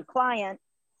prospective client.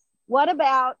 What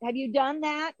about, have you done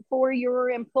that for your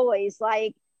employees?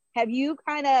 Like, have you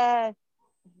kind of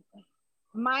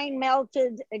mind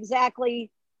melted exactly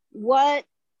what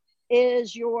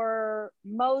is your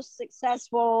most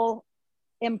successful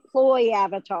employee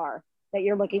avatar that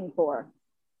you're looking for?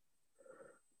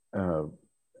 The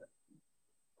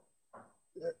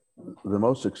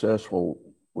most successful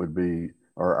would be,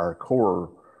 our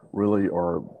core really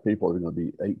are people that are going to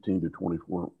be 18 to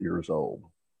 24 years old.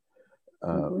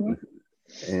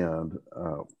 And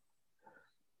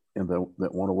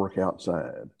that want to work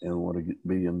outside and want to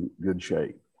be in good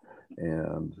shape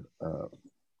and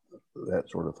that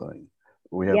sort of thing.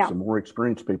 We have some more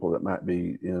experienced people that might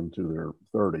be into their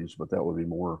 30s, but that would be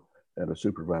more at a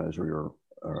supervisory or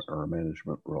a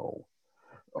management role.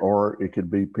 Or it could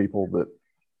be people that,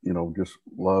 you know, just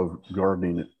love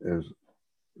gardening, as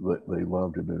they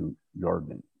love to do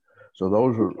gardening. So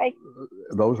those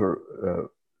are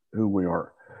who we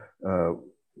are.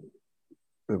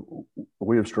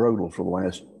 We have struggled for the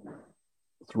last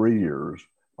 3 years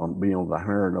on being able to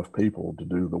hire enough people to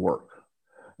do the work.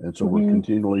 And so we're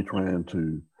continually trying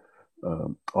to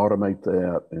automate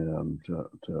that and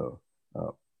to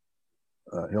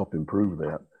help improve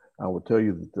that. I will tell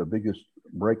you that the biggest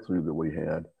breakthrough that we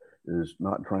had is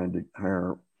not trying to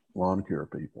hire lawn care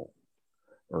people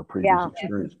or previous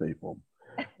experienced people.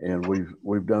 And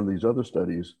we've done these other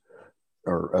studies,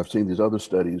 or I've seen these other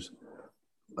studies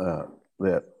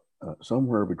that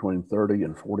somewhere between 30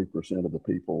 and 40% of the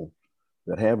people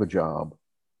that have a job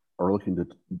are looking to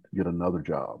get another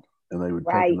job, and they would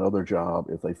take another job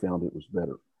if they found it was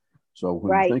better. So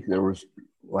when you think there was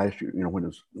last year, you know, when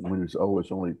it's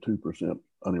it's only 2%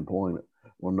 unemployment.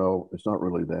 Well, no, it's not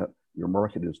really that. Your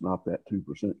market is not that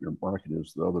 2%. Your market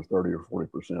is the other 30 or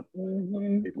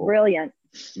 40% people. Brilliant.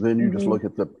 Then you just look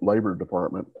at the labor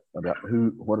department about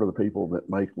what are the people that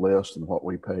make less than what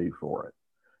we pay for it.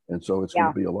 And so it's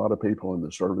going to be a lot of people in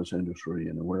the service industry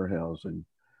and the warehousing.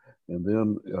 And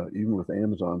then even with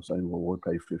Amazon saying, well, we'll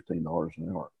pay $15 an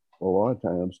hour. Well, a lot of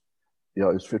times,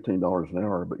 it's $15 an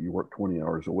hour, but you work 20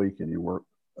 hours a week and you work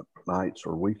nights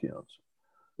or weekends.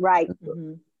 Right.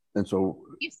 And so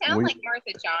you sound like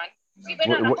Martha, John. We've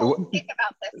been on a whole kick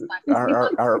about this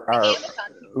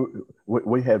one.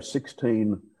 We have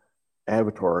 16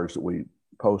 avatars that we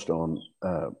post on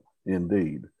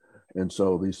Indeed. And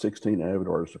so these 16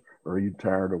 avatars, are you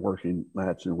tired of working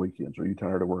nights and weekends? Are you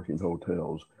tired of working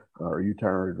hotels? Are you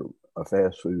tired of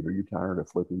fast food? Are you tired of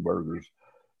flipping burgers?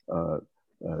 I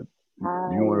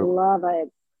love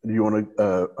it. Do you want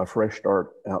a fresh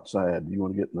start outside? Do you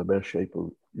want to get in the best shape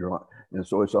of your life? And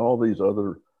so it's all these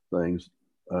other things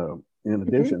in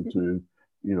addition to,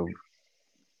 you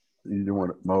don't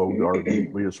want to mow,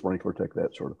 garden, be a sprinkler tech,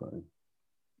 that sort of thing.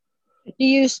 Do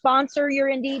you sponsor your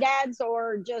Indeed ads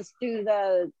or just do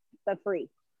the free?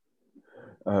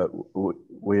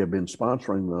 We have been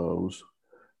sponsoring those,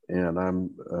 and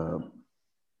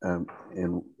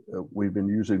we've been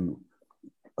using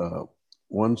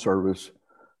one service,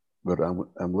 but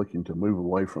I'm looking to move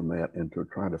away from that and to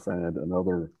try to find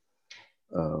another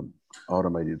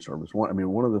automated service.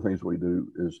 One of the things we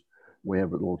do is we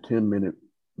have a little 10-minute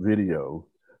video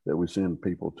that we send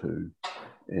people to,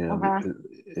 and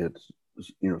it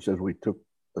says we took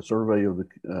a survey of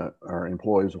our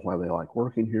employees of why they like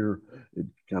working here. It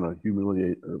kind of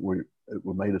it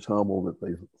made us humble that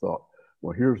they thought,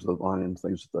 well, here's the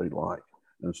things that they like.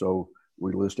 And so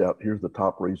we list out, here's the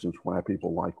top reasons why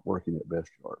people like working at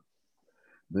Best Yard.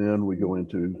 Then we go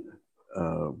into,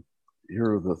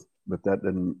 but that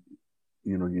didn't,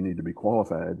 you need to be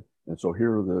qualified. And so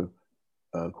here are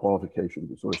the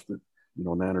qualifications. So it's the,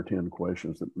 9 or 10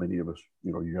 questions that many of us,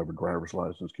 you have a driver's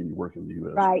license, can you work in the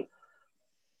U.S.? Right.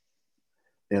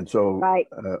 And so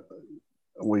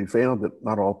we found that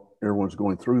not everyone's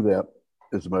going through that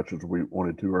as much as we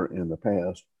wanted to in the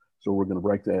past. So we're going to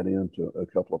break that into a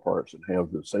couple of parts and have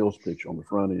the sales pitch on the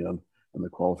front end and the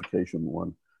qualification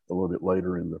one a little bit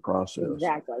later in the process.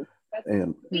 Exactly.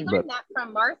 And we learned that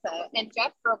from Martha, and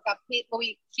Jeff broke up.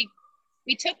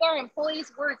 We took our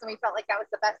employees' words and we felt like that was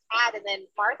the best ad, and then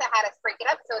Martha had us break it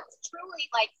up. So it's truly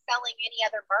like selling any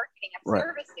other marketing of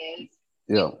services.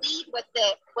 You lead with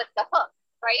the hook,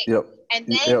 right? Yep. And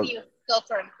then you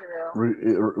filter them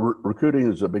through.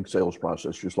 Recruiting is a big sales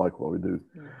process, just like what we do.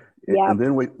 Yeah. And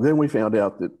then we found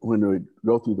out that when we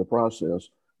go through the process,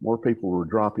 more people were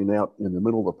dropping out in the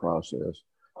middle of the process.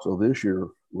 So this year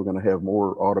we're going to have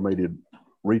more automated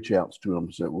reach outs to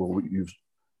them. So, well, you've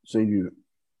seen you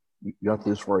got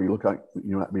this far. You look like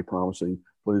you might be promising.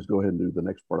 Please go ahead and do the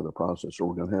next part of the process. So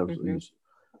we're going to have these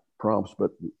prompts.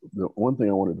 But the one thing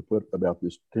I wanted to put about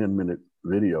this 10-minute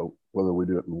video, whether we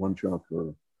do it in one chunk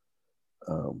or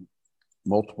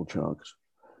multiple chunks,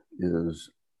 is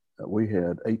we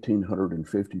had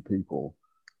 1,850 people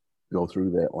go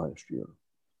through that last year.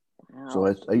 Wow. So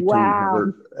that's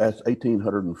 1,800. That's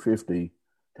 1,850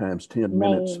 times 10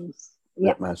 minutes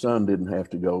that my son didn't have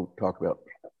to go talk about.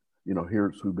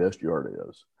 Here's who Best Yard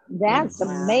is. That's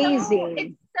amazing. You're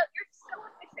so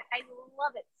efficient. I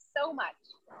love it so much.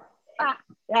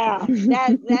 Yeah,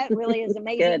 that really is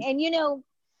amazing. Good. And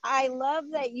I love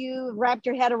that you wrapped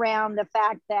your head around the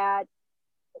fact that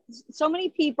so many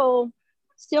people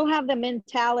still have the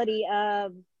mentality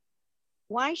of,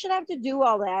 why should I have to do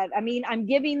all that? I mean, I'm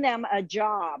giving them a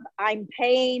job, I'm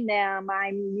paying them,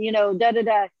 I'm,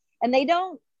 and they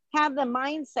don't have the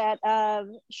mindset of,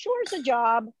 sure, it's a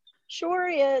job. Sure,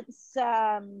 it's,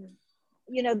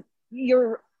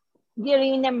 you're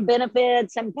giving them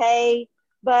benefits and pay,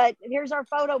 but here's our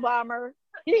photo bomber.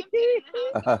 But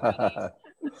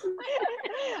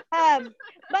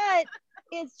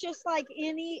it's just like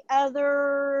any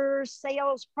other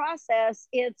sales process.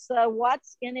 It's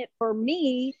what's in it for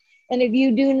me. And if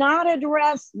you do not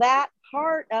address that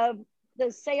part of the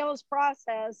sales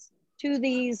process to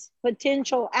these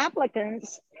potential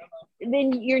applicants,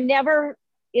 then you never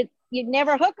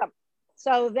hook them.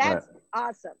 So that's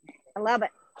awesome. I love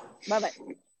it. Love it.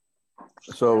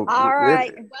 So all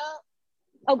right.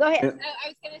 Well, go ahead. I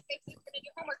was going to say she's going to do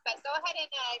homework, but go ahead and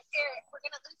share it. We're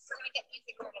going to get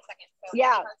music here in a second. So Yeah.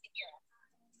 it's hard to hear us.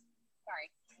 Sorry.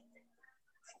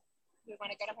 Do we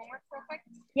want to go to homework real quick?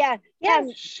 Yeah.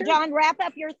 Sure. John, wrap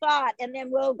up your thought, and then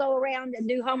we'll go around and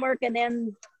do homework, and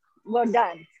then we're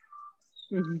done.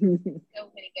 So many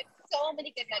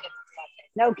good nuggets about this.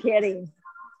 No kidding.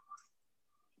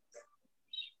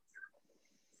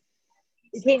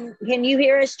 Can you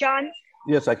hear us, John?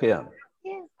 yes, I can.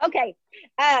 Yeah. Okay.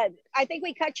 I think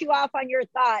we cut you off on your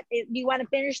thought. Do you want to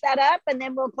finish that up, and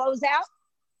then we'll close out?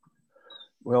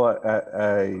 Well,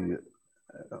 I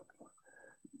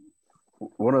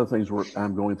one of the things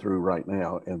I'm going through right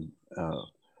now, and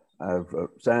I've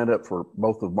signed up for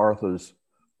both of Martha's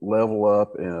Level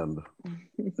Up and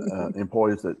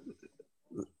employees that,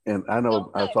 and I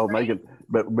know I told Megan,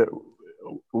 but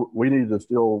we need to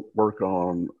still work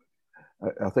on.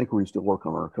 I think we still work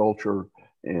on our culture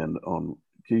and on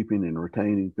keeping and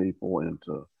retaining people, and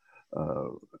to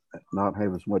not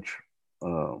have as much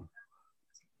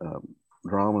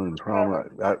drama and trauma.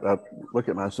 I look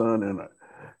at my son, and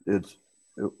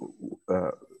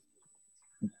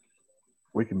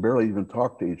we can barely even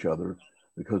talk to each other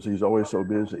because he's always so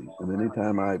busy. And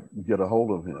anytime I get a hold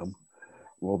of him,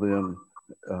 well, then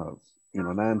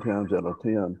 9 times out of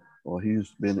 10, well,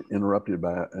 he's been interrupted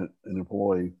by an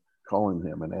employee calling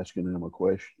him and asking him a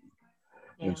question.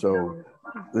 Yeah. And so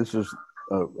this is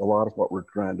a lot of what we're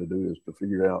trying to do, is to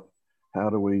figure out how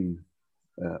do we,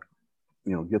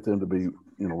 get them to be,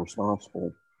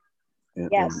 responsible and,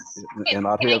 yes. and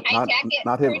not have,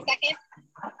 not have. For a second?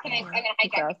 I'm going to hijack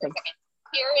it for a second.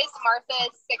 Here is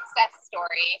Martha's success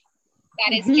story.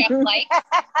 That is Jeff Light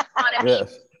on a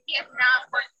beach. He has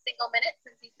not worked a single minute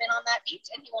since he's been on that beach,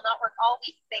 and he will not work all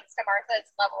week thanks to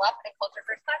Martha's Level Up and Culture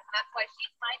First Class. And that's why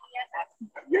she's my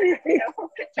BFF.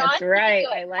 John, that's right.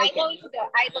 I like it.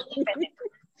 I believe in it.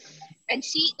 And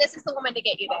this is the woman to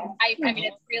get you there. I mean,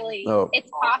 it's really, it's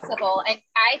possible. And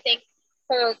I think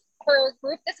her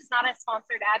group, this is not a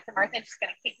sponsored ad for Martha, and she's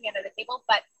going to kick me under the table,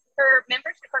 but her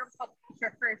membership program is called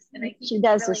Culture First. And I think she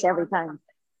does this every time.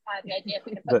 The idea if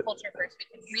we can put culture first, we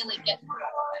can really get through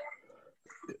all of it.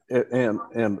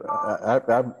 And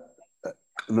I've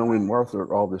known Martha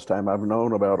all this time. I've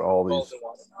known about all these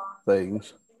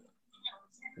things.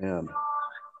 And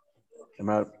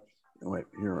wait,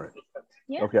 you're right.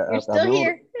 Yeah, okay, you're still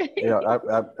here.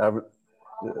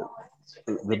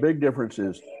 The big difference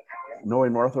is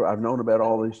knowing Martha. I've known about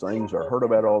all these things or heard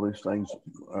about all these things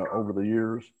over the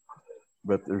years,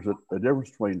 but there's a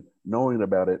difference between knowing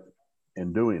about it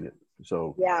and doing it.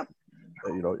 So yeah,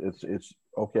 it's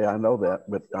okay. I know that,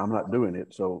 but I'm not doing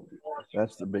it. So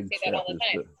that's the big step.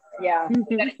 Yeah. You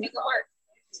gotta do the work.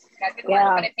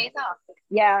 Yeah. But it pays off.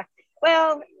 Yeah.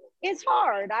 Well, it's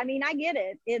hard. I mean, I get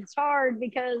it. It's hard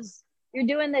because you're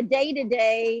doing the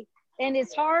day-to-day, and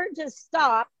it's hard to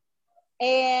stop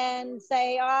and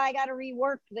say, oh, I got to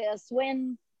rework this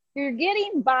when you're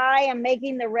getting by and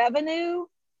making the revenue.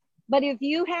 But if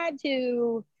you had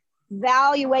to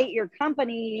evaluate your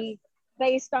company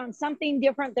based on something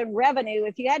different than revenue,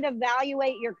 if you had to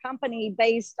evaluate your company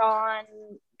based on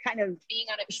kind of Being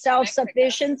on a beach in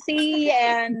self-sufficiency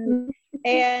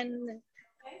and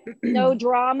no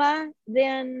drama,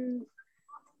 then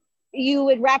you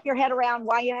would wrap your head around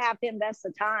why you have to invest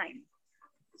the time.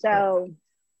 So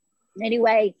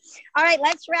anyway, all right,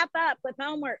 let's wrap up with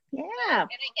homework. Yeah.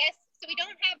 And I guess, so we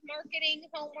don't have marketing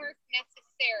homework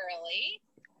necessarily.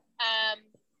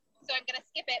 So I'm going to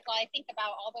skip it while I think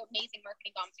about all the amazing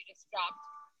marketing bombs you just dropped.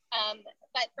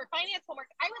 But for finance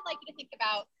homework, I would like you to think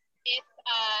about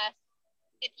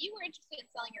if you were interested in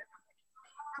selling your company,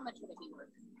 how much would it be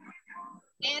worth?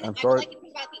 And I'm I sorry. would like you to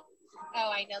think about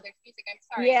I know there's music. I'm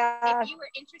sorry. Yeah. If you were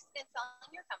interested in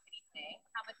selling your company today,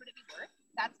 how much would it be worth?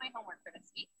 That's my homework for this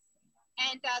week.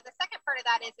 And the second part of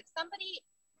that is if somebody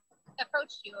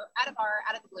approached you at a bar,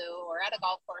 out of the blue, or at a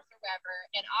golf course or wherever,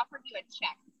 and offered you a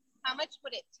check, how much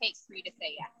would it take for you to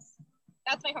say yes?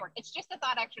 That's my homework. It's just a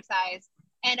thought exercise.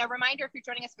 And a reminder, if you're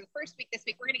joining us for the first week this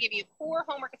week, we're going to give you 4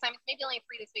 homework assignments, maybe only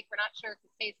 3 this week. We're not sure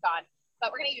because Faye's gone. But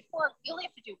we're going to give you 4. You only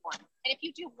have to do 1. And if you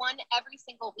do 1 every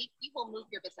single week, you will move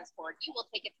your business forward. You will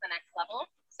take it to the next level.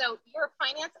 So your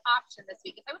finance option this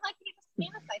week is I would like you to just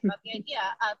fantasize about the idea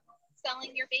of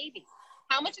selling your baby.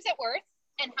 How much is it worth?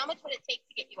 And how much would it take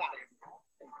to get you out?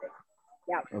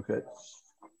 Yeah. Okay.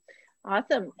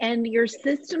 Awesome. And your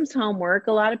systems homework,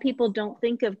 a lot of people don't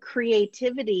think of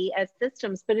creativity as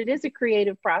systems, but it is a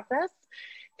creative process.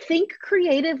 Think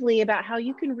creatively about how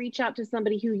you can reach out to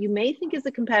somebody who you may think is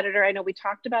a competitor. I know we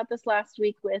talked about this last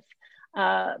week with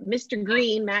Mr.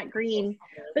 Green, Matt Green,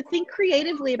 but think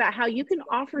creatively about how you can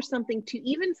offer something to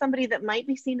even somebody that might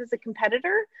be seen as a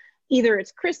competitor. Either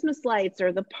it's Christmas lights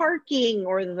or the parking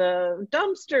or the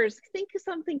dumpsters. Think of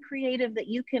something creative that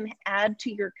you can add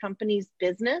to your company's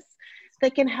business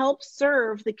that can help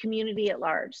serve the community at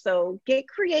large. So get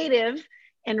creative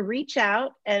and reach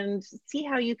out and see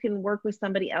how you can work with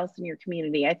somebody else in your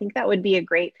community. I think that would be a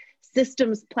great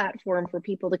systems platform for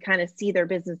people to kind of see their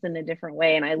business in a different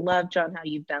way. And I love, John, how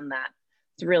you've done that.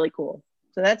 It's really cool.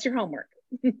 So that's your homework.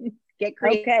 Get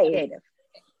creative.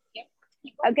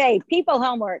 Okay, people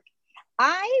homework.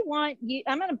 I want you,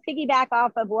 I'm going to piggyback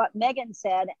off of what Megan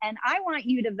said, and I want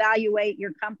you to evaluate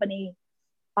your company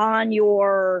on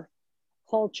your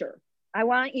culture. I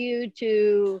want you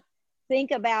to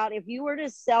think about if you were to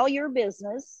sell your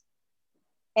business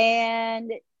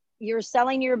and you're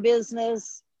selling your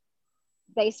business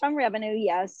based on revenue,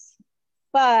 yes,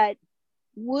 but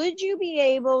would you be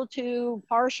able to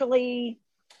partially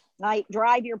like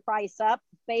drive your price up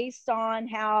based on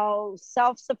how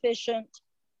self-sufficient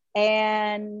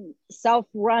and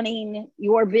self-running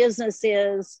your business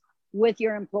is with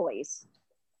your employees?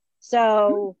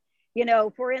 So, you know,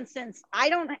 for instance, I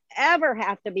don't ever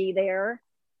have to be there.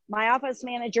 My office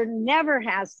manager never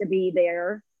has to be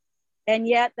there. And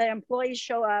yet the employees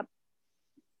show up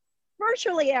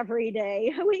virtually every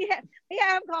day. We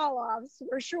have call-offs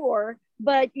for sure,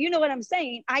 but you know what I'm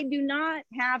saying? I do not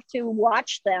have to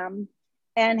watch them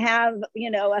and have, you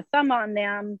know, a thumb on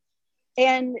them.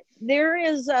 And there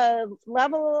is a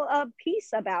level of peace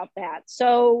about that.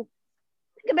 So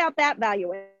think about that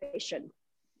valuation.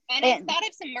 And I thought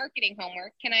of some marketing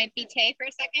homework. Can I be Tay for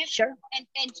a second? Sure. And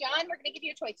John, we're going to give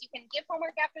you a choice. You can give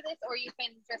homework after this, or you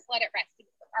can just let it rest.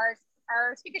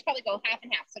 Our speakers probably go half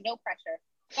and half, so no pressure.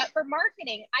 But for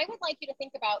marketing, I would like you to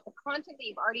think about the content that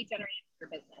you've already generated for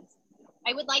your business.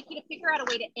 I would like you to figure out a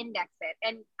way to index it.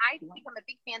 And I've become a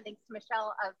big fan, thanks to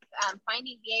Michelle, of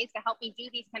finding VAs to help me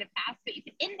do these kind of tasks. But you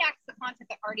can index the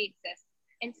content that already exists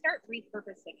and start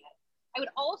repurposing it. I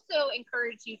would also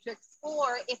encourage you to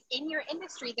explore if in your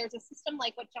industry there's a system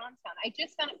like what John's done. I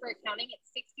just done it for accounting.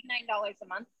 It's $69 a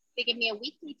month. They give me a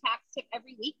weekly tax tip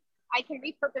every week. I can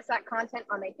repurpose that content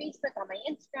on my Facebook, on my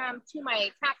Instagram, to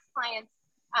my tax clients.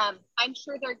 I'm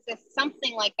sure there exists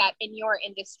something like that in your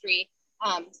industry.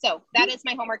 So that is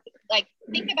my homework. Like,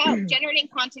 think about generating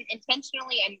content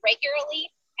intentionally and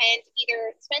regularly, and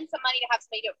either spend some money to have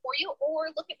somebody do it for you,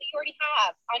 or look at what you already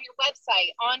have on your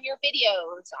website, on your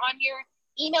videos, on your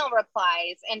email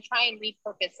replies, and try and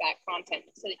repurpose that content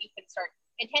so that you can start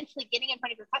intentionally getting in front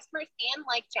of your customers, and,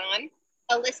 like John,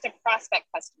 a list of prospect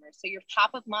customers. So you're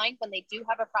top of mind when they do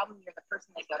have a problem, you're the person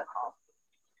they go to call.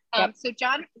 So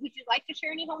John, would you like to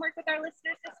share any homework with our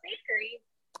listeners this week? Or you...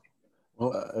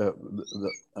 Well,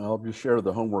 I'll just share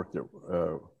the homework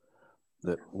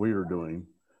that we are doing.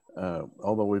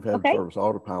 Although we've had Service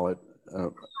Autopilot,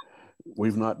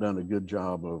 we've not done a good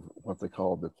job of what they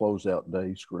call the closeout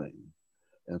day screen.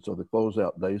 And so the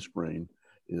closeout day screen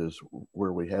is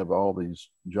where we have all these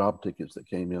job tickets that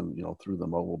came in, you know, through the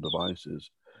mobile devices,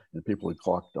 and people had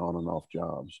clocked on and off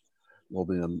jobs. Well,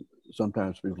 then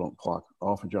sometimes people don't clock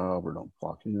off a job or don't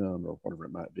clock in or whatever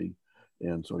it might be.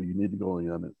 And so you need to go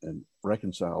in and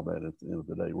reconcile that at the end of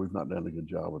the day. We've not done a good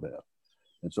job of that.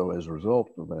 And so as a result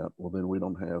of that, well, then we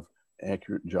don't have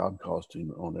accurate job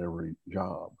costing on every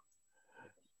job.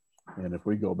 And if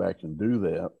we go back and do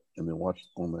that and then watch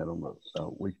on that on a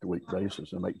week-to-week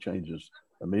basis and make changes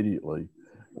immediately,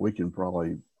 we can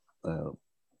probably,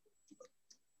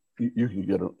 you can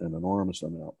get an enormous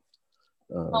amount.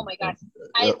 Oh my gosh.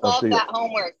 I love that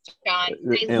homework, John.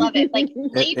 I love it. Like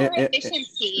labor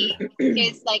efficiency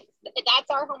is like, that's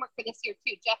our homework for this year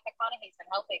too. Jeff McConaughey's been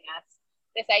helping us.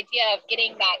 This idea of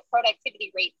getting that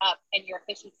productivity rate up and your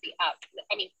efficiency up.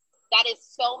 I mean, that is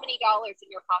so many dollars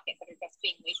in your pocket that are just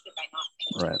being wasted by not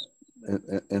finishing. Right.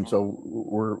 And so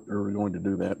we're going to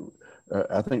do that.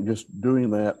 I think just doing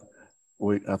that,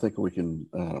 I think we can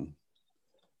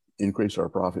increase our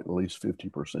profit at least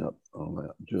 50% on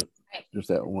that. Just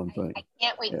that one thing. I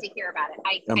can't wait to hear about it.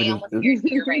 I mean, almost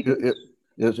you're right.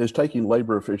 It's taking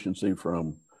labor efficiency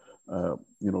from,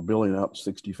 billing out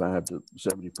 65 to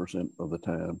 70% of the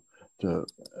time to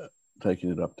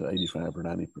taking it up to 85 or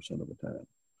 90% of the time.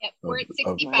 Yep, we're at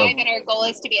 65 and our goal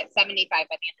is to be at 75 by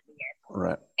the end of the year.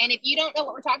 Right. And if you don't know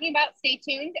what we're talking about, stay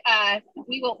tuned.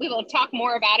 We will talk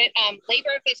more about it.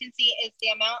 Labor efficiency is the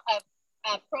amount of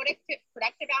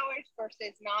productive hours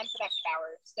versus non-productive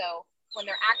hours. So when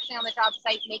they're actually on the job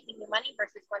site making the money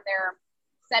versus when they're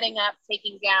setting up,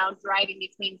 taking down, driving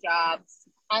between jobs,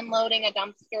 unloading a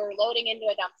dumpster, loading into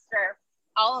a dumpster,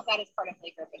 all of that is part of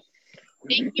labor efficiency.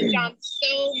 Thank you, John,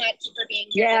 so much for being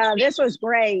here. Yeah, this was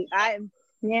great. I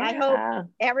hope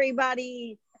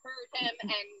everybody heard him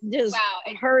and just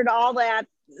heard all that.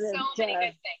 So many good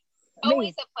things.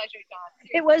 Always a pleasure, John.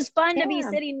 It was fun to be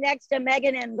sitting next to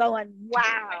Megan and going,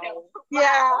 wow. Yeah. Michelle,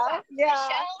 I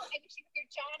wish you were here.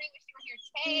 John, I wish you were here.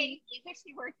 Tay, we wish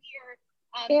you were here.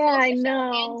 I Michelle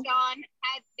know. And John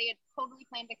they had totally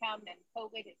planned to come, and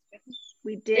COVID is just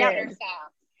we did.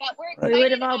 But we're excited. We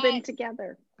would have all been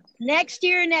together. Next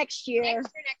year. Yeah,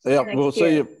 we'll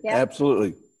see you. Yep.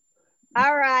 Absolutely.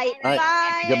 All right. All right.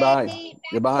 Bye. Goodbye. Amy.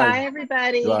 Goodbye. Bye,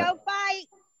 everybody. Goodbye. Go fight.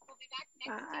 We'll be back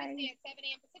next Tuesday at 7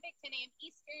 a.m. Pacific, 10 a.m.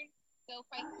 Eastern. Go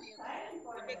fight for your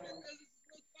business.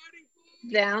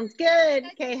 Sounds good.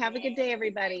 Okay, have a good day,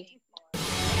 everybody.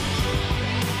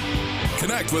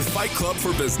 Connect with Fight Club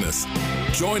for Business.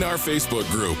 Join our Facebook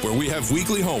group where we have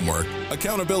weekly homework,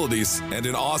 accountabilities, and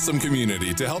an awesome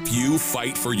community to help you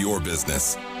fight for your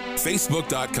business.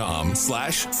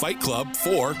 Facebook.com/Fight Club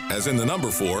 4, as in the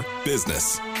number 4,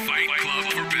 business. Fight Club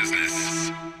for Business.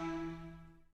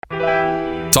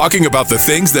 Talking about the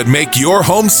things that make your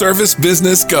home service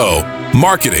business go.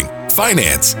 Marketing,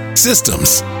 finance,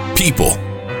 systems, people.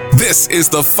 This is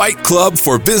the Fight Club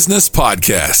for Business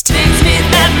podcast. Makes me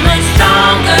that much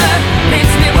stronger,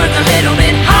 makes me work a little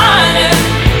bit harder,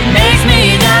 makes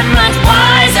me that much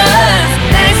wiser.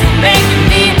 Thanks for making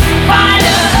me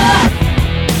fighter.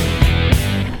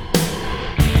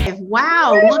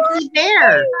 Wow, looky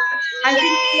there. I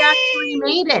think we actually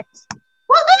made it.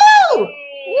 Woohoo!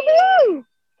 Woohoo!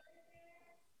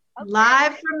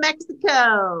 Live from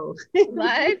Mexico.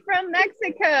 Live from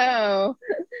Mexico.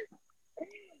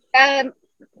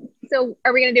 So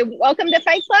are we going to do welcome to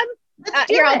Fight Club?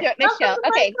 Here, I'll do it, Michelle.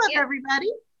 Okay. Club,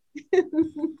 everybody.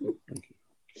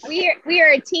 We are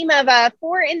a team of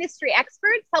 4 industry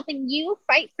experts helping you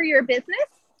fight for your business.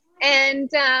 And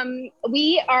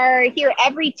we are here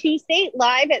every Tuesday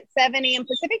live at 7 a.m.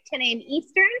 Pacific, 10 a.m.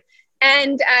 Eastern.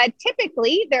 And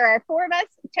typically there are 4 of us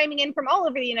chiming in from all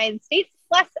over the United States,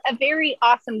 plus a very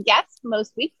awesome guest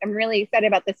most weeks. I'm really excited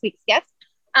about this week's guest.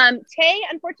 Tay,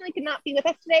 unfortunately, could not be with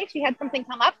us today. She had something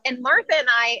come up. And Martha and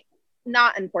I,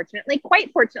 not unfortunately,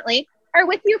 quite fortunately, are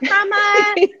with you from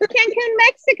Cancun,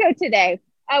 Mexico today.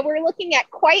 We're looking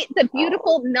at quite the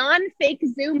beautiful non-fake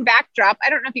Zoom backdrop. I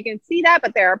don't know if you can see that,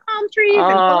 but there are palm trees and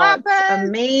palapas.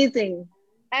 Amazing.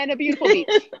 And a beautiful beach.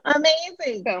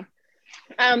 Amazing. So,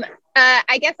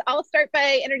 I guess I'll start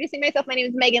by introducing myself. My name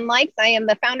is Megan Likes. I am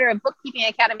the founder of Bookkeeping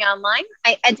Academy Online.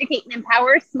 I educate and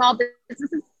empower small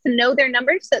businesses to know their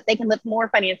numbers so that they can live more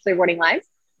financially rewarding lives.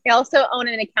 I also own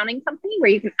an accounting company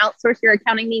where you can outsource your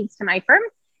accounting needs to my firm.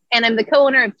 And I'm the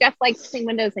co-owner of Jeff Likes Fixing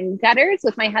Windows and Gutters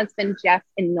with my husband, Jeff,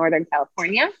 in Northern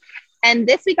California. And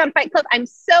this week on Fight Club, I'm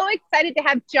so excited to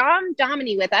have John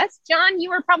Dominy with us. John,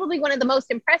 you are probably one of the most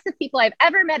impressive people I've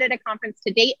ever met at a conference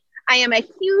to date. I am a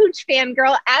huge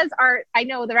fangirl, as are, I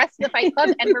know, the rest of the Fight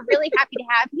Club, and we're really happy to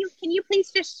have you. Can you please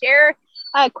just share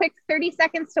a quick 30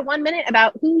 seconds to 1 minute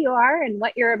about who you are and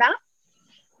what you're about?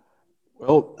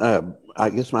 Well, I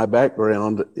guess my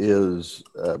background is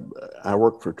I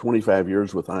worked for 25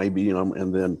 years with IBM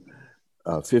and then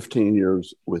 15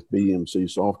 years with BMC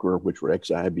Software, which were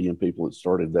ex-IBM people that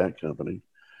started that company.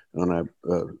 And I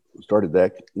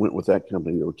went with that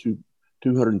company. There were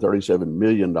 $237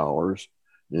 million.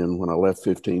 And when I left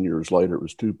 15 years later, it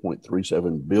was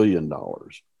 $2.37 billion. Wow.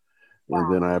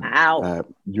 And then I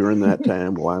during that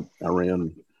time, I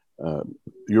ran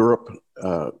Europe,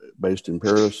 based in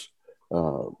Paris,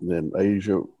 then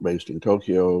Asia, based in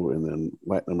Tokyo, and then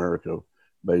Latin America,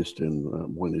 based in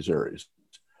Buenos Aires.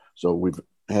 So we've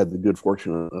had the good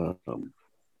fortune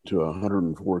to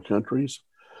 104 countries.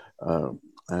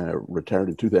 I retired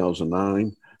in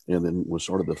 2009 and then was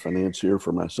sort of the financier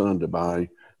for my son to buy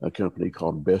a company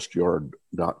called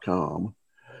BestYard.com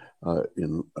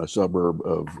in a suburb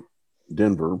of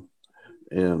Denver.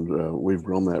 And we've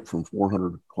grown that from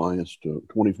 400 clients to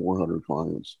 2,400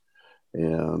 clients.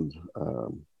 And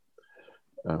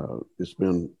it's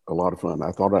been a lot of fun.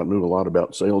 I thought I knew a lot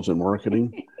about sales and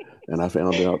marketing, and I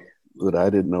found out that I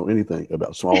didn't know anything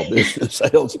about small business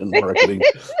sales and marketing.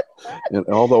 And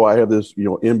although I have this,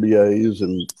 MBAs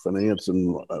and finance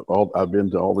and I've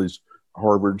been to all these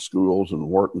Harvard schools and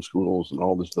Wharton schools and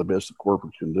all this, the best the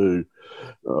corporate can do.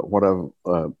 What I've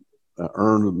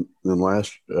earned in the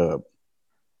last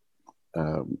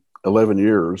 11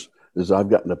 years is I've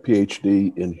gotten a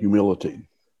PhD in humility.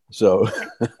 So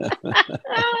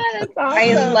That's awesome.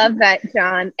 I love that,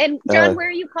 John. And John, where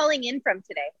are you calling in from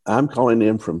today? I'm calling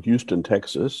in from Houston,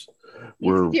 Texas.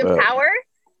 Do you have power?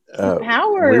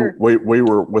 Power. We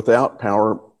were without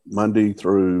power Monday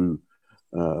through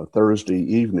Thursday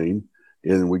evening,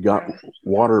 and we got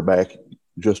water back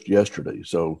just yesterday.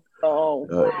 So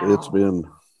it's been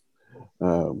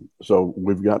so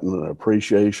we've gotten an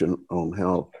appreciation on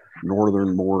how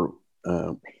northern more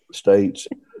states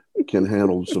can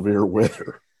handle severe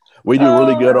weather. We do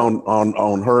really good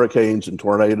on hurricanes and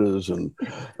tornadoes and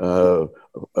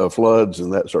floods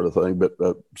and that sort of thing, but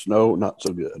snow, not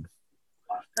so good.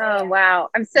 Oh, wow.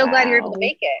 I'm so glad you're able to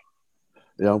make it.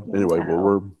 Yeah. Anyway,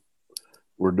 well,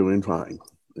 we're doing fine.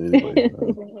 Anyway,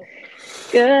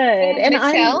 Good. And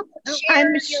Michelle?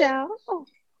 I'm Michelle.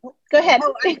 Go ahead.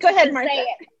 Go ahead, Martha.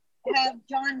 Have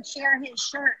John share his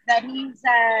shirt that he's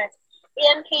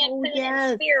in Cancun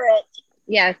in spirit.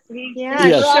 Yes. Yeah.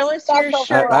 Yes. Show us your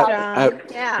shirt, John.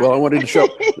 Well, I wanted to show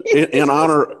in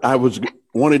honor. I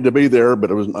wanted to be there, but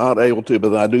I was not able to.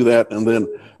 But I do that, and then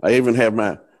I even have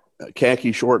my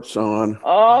khaki shorts on.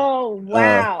 Oh,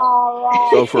 wow. All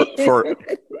right.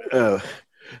 So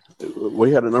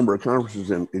we had a number of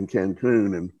conferences in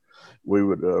Cancun, and we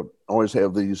would always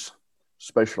have these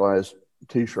specialized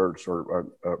T-shirts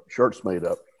or shirts made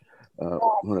up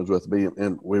when I was with BM,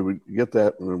 and we would get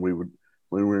that, and then when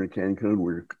we were in Cancun,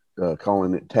 we were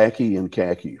calling it tacky and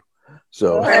khaki.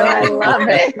 So I love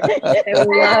it. I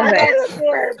love it. That's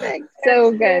perfect.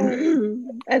 So good.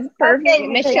 That's perfect. Okay,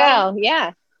 Michelle,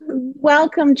 yeah.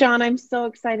 Welcome, John. I'm so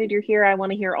excited you're here. I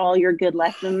want to hear all your good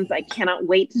lessons. I cannot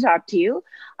wait to talk to you.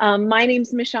 My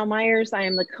name's Michelle Myers. I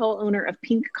am the co-owner of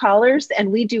Pink Collars,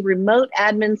 and we do remote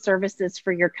admin services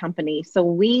for your company. So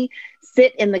we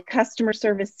sit in the customer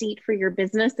service seat for your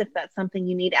business if that's something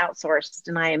you need outsourced.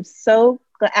 And I am so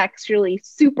actually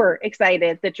super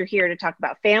excited that you're here to talk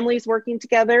about families working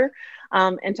together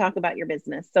and talk about your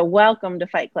business. So welcome to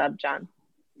Fight Club, John.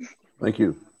 thank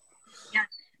you. Yeah.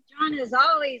 John has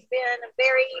always been a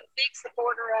very big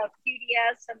supporter of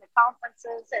QDS and the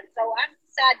conferences, and so I'm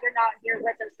sad you're not here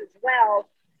with us as well.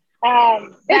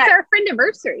 It's our friend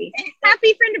anniversary.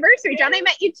 Happy friend anniversary, John. I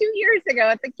met you 2 years ago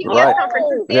at the QDS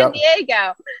conference in San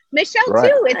Diego. Michelle,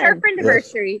 too. It's our friend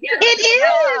anniversary. Yes. It is.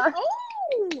 Yeah.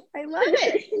 Oh, I love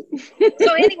it.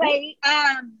 So anyway,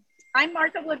 I'm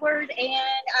Martha Woodward, and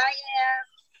I am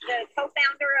the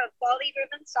co-founder of Quality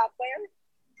Driven Software.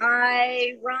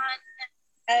 I run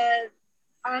an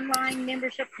online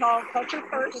membership called Culture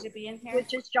First,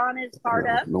 which is John is part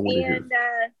of, and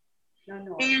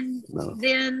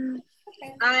then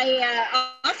I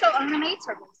also own a maid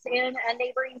service in a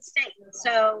neighboring state.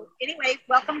 So anyway,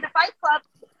 welcome to Fight Club.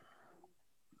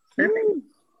 Perfect.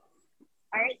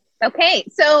 All right. Okay,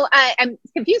 so I'm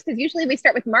confused because usually we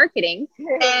start with marketing,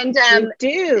 and You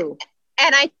do.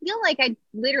 and I feel like I'd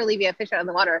literally be a fish out of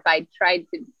the water if I tried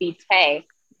to be Tay.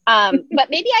 But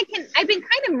maybe I've been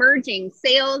kind of merging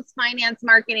sales, finance,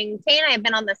 marketing. Tay and I have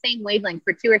been on the same wavelength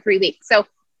for 2 or 3 weeks. So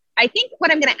I think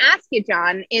what I'm going to ask you,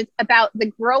 John, is about the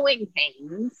growing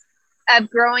pains of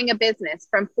growing a business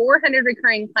from 400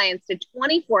 recurring clients to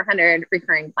 2,400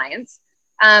 recurring clients.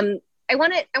 I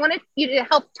wanted you to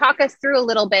help talk us through a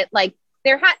little bit, like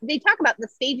they talk about the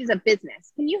stages of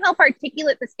business. Can you help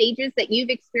articulate the stages that you've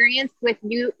experienced with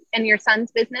you and your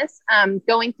son's business,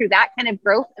 going through that kind of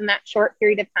growth in that short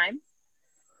period of time?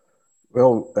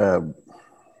 Well,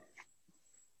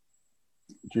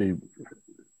 gee,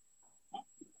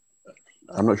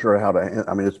 I'm not sure how to.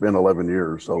 I mean, it's been 11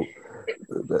 years, so.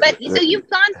 But so you've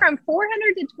gone from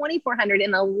 400 to 2,400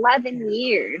 in 11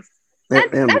 years.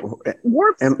 That's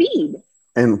warp speed.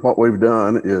 And what we've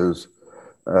done is,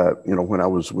 when I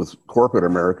was with corporate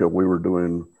America, we were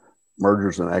doing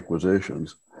mergers and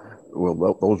acquisitions.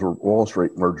 Well, those were Wall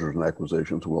Street mergers and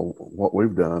acquisitions. Well, what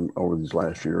we've done over these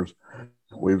last years,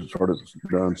 we've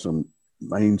done some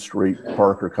Main Street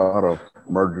Parker Cotta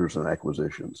mergers and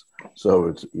acquisitions. So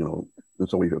it's,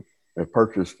 so we have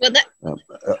purchased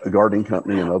a gardening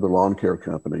company and other lawn care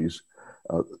companies,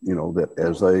 that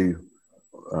as they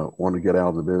want to get out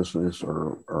of the business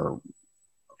or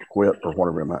quit or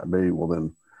whatever it might be, well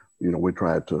then, we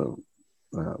try to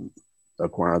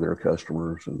acquire their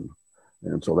customers,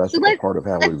 and so that's part of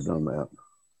how we've done that.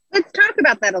 Let's talk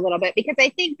about that a little bit, because I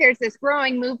think there's this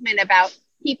growing movement about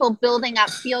people building up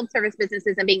field service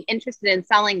businesses and being interested in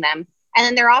selling them. And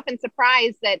then they're often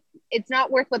surprised that it's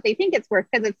not worth what they think it's worth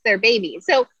because it's their baby.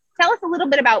 So tell us a little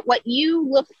bit about what you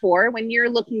look for when you're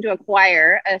looking to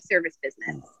acquire a service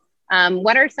business.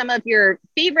 What are some of your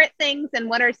favorite things, and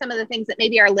what are some of the things that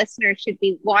maybe our listeners should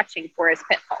be watching for as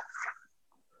pitfalls?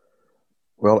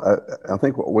 Well, I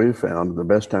think what we've found, the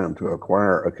best time to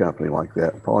acquire a company like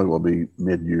that probably will be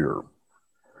mid-year.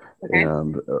 Okay.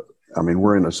 And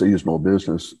we're in a seasonal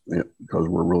business because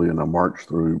we're really in a March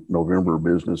through November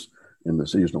business in the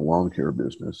seasonal lawn care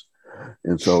business.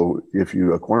 And so if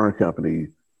you acquire a company,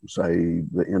 say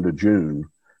the end of June,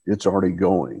 it's already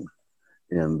going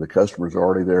and the customers are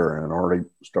already there and already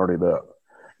started up,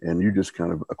 and you just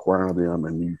kind of acquire them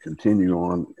and you continue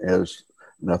on as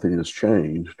nothing has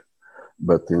changed.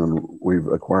 But then we've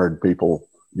acquired people,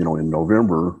 in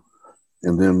November,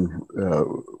 and then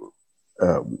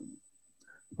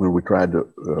when we tried to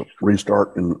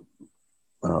restart in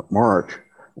March,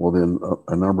 well, then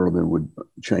a number of them would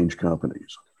change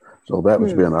companies. So that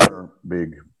has been our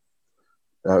big,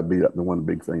 that would be the one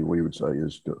big thing we would say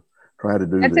is to try to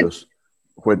do this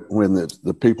when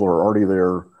the people are already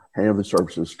there, have the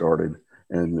services started,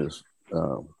 and this,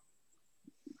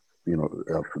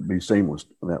 be seamless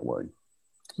that way.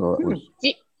 So that was.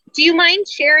 Do you mind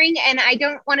sharing, and I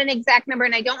don't want an exact number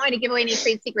and I don't want to give away any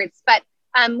trade secrets, but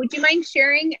would you mind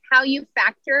sharing how you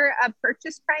factor a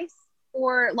purchase price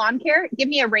for lawn care? Give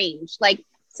me a range.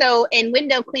 So in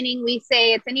window cleaning, we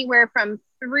say it's anywhere from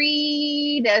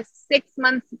 3 to 6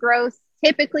 months gross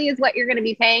typically is what you're going to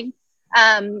be paying.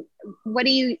 What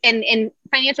do you, in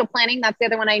financial planning, that's the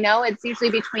other one I know, it's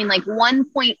usually between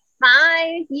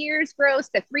 1.5 years gross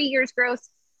to 3 years gross.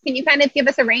 Can you kind of give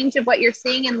us a range of what you're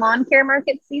seeing in lawn care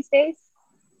markets these days?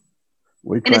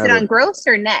 And is it on gross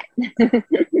or net?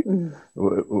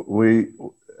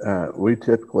 We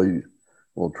typically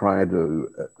will try to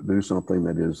do something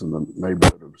that is in the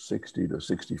neighborhood of 60 to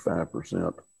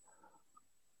 65%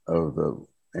 of the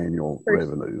annual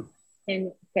revenue.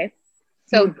 Okay.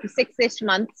 So 6-ish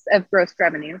months of gross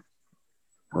revenue.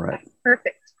 Right.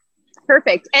 Perfect.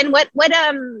 And what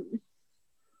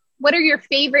are your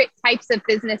favorite types of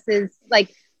businesses?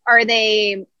 Are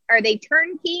they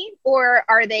turnkey, or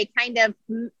are they kind of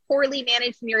poorly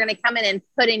managed and you're going to come in and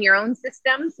put in your own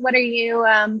systems? What are you?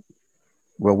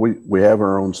 Well, we have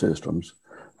our own systems,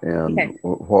 and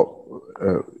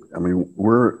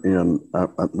we're in,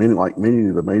 many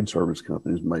of the maid service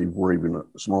companies, we're even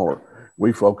smaller.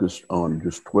 We focused on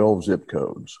just 12 zip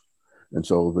codes. And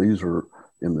so these are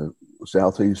in the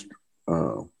southeast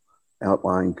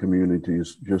outlying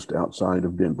communities just outside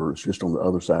of Denver. It's just on the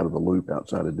other side of the loop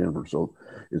outside of Denver. So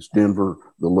it's Denver,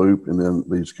 the loop, and then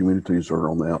these communities are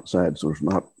on the outside. So there's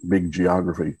not big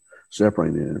geography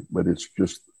separating it, but it's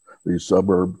just these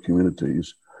suburb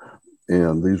communities.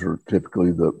 And these are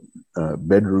typically the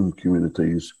bedroom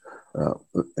communities.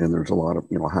 And there's a lot of,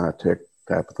 high tech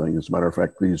type of thing. As a matter of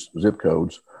fact, these zip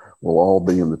codes will all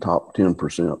be in the top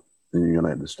 10% in the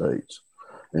United States.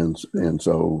 And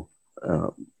so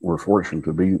we're fortunate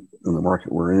to be in the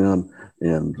market we're in,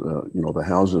 and the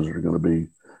houses are going to be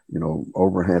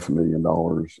over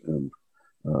 $500,000, and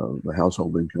the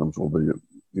household incomes will be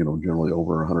generally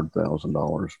over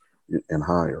 $100,000 and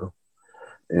higher.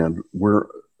 And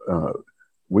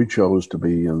we chose to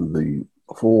be in the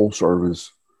full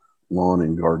service lawn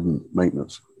and garden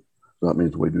maintenance. So that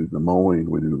means we do the mowing,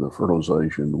 we do the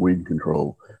fertilization, the weed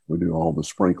control, we do all the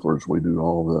sprinklers, we do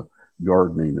all the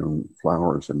gardening and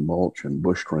flowers and mulch and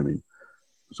bush trimming.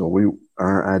 So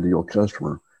our ideal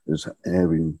customer is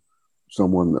having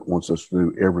someone that wants us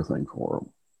to do everything for them.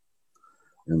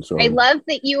 And so I love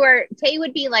that Tay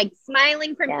would be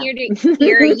smiling from ear to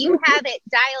ear. You have it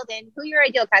dialed in who your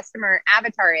ideal customer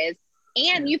avatar is.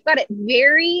 And you've got it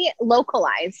very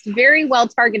localized, very well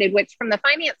targeted, which from the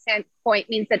finance standpoint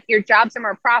means that your jobs are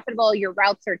more profitable, your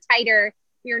routes are tighter,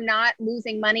 you're not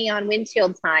losing money on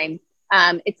windshield time.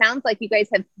 It sounds like you guys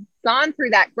have gone through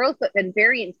that growth, but been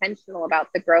very intentional about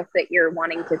the growth that you're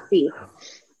wanting to see.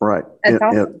 Right. That's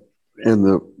awesome. And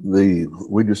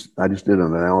I just did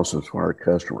an analysis for our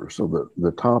customers. So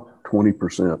the top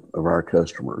 20% of our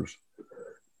customers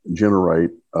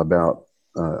generate about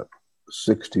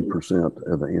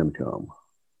 60% of the income.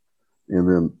 And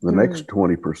then the next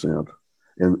 20%,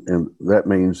 and that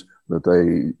means that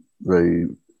they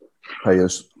pay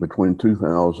us between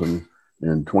 $2,000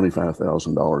 and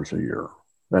 $25,000 a year.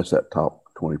 That's that top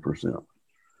 20%.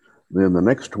 Then the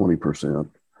next 20%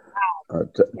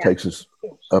 takes us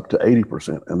up to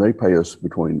 80%, and they pay us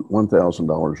between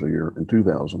 $1,000 a year and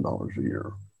 $2,000 a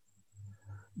year.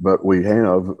 But we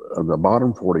have the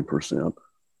bottom 40%.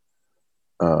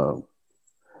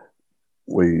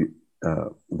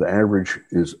 The average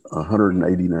is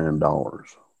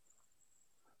 $189.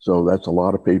 So that's a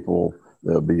lot of people.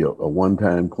 There'll be a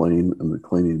one-time clean in the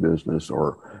cleaning business,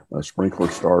 or a sprinkler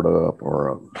startup, or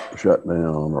a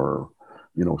shutdown, or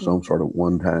some sort of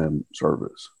one-time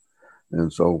service.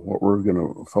 And so what we're going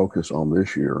to focus on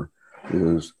this year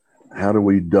is how do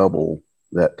we double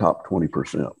that top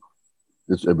 20%?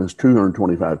 It's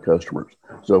 225 customers.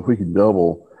 So if we can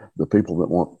double the people that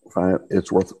want it's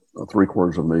worth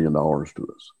 $750,000 to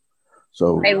us.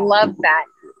 So I love that.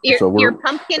 Your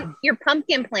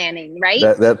pumpkin planning, right?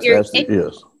 That's yes.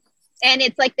 And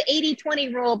it's like the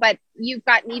 80-20 rule, but you've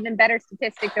gotten even better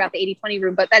statistics about the 80-20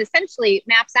 rule, but that essentially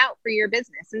maps out for your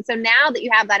business. And so now that you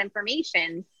have that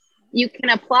information, you can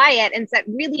apply it and set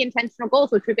really intentional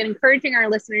goals, which we've been encouraging our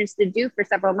listeners to do for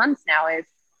several months now. Is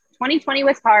 2020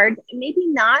 was hard, maybe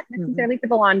not necessarily for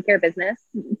the lawn care business,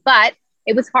 but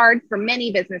it was hard for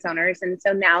many business owners. And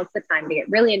so now's the time to get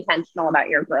really intentional about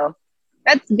your growth.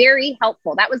 That's very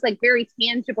helpful. That was like very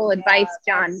tangible advice,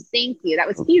 John. Thank you. That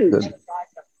was huge.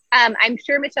 I'm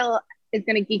sure Michelle is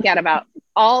going to geek out about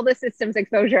all the systems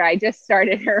exposure I just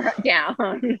started her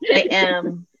down.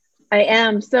 I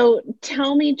am. So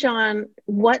tell me, John,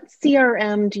 what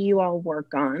CRM do you all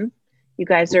work on? You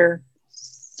guys are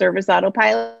Service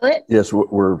Autopilot? Yes,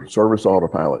 we're Service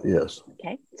Autopilot. Yes.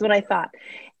 Okay. That's what I thought.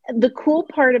 The cool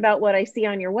part about what I see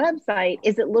on your website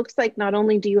is it looks like not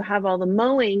only do you have all the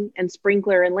mowing and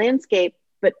sprinkler and landscape,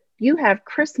 but you have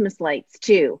Christmas lights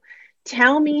too.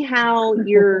 Tell me how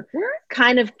you're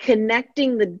kind of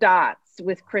connecting the dots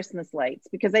with Christmas lights,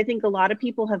 because I think a lot of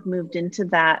people have moved into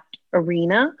that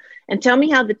arena. And tell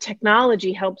me how the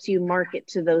technology helps you market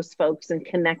to those folks and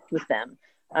connect with them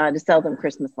to sell them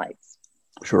Christmas lights.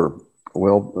 Sure.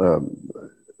 Well,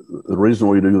 the reason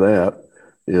we do that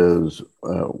is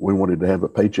we wanted to have a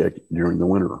paycheck during the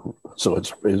winter. So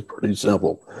it's pretty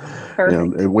simple.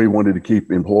 Perfect. And we wanted to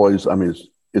keep employees. I mean,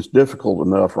 it's difficult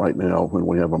enough right now when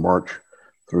we have a March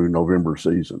through November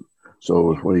season.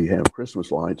 So if we have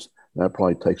Christmas lights, that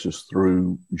probably takes us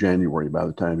through January by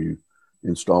the time you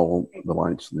install the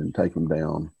lights and then take them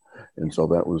down. And so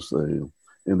that was and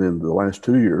then the last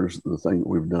 2 years, the thing that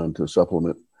we've done to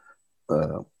supplement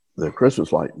the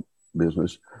Christmas light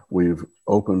business, we've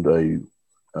opened a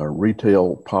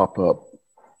retail pop-up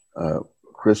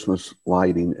Christmas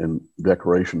lighting and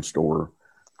decoration store,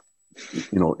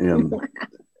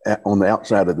 on the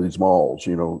outside of these malls,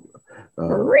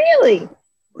 Really?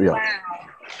 Yeah. Wow.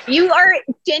 You are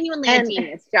genuinely a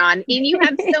genius, John. And you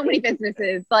have so many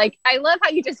businesses. Like, I love how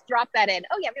you just drop that in.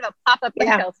 Oh yeah, we have a pop-up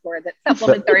retail store that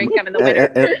supplements our income in the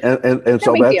winter. And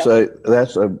so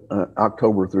that's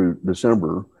October through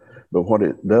December. But what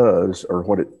it does, or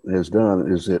what it has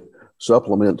done, is it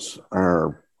supplements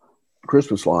our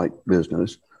Christmas light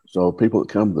business. So people that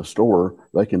come to the store,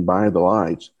 they can buy the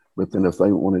lights, but then if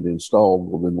they want it installed,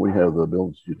 well, then we have the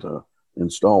ability to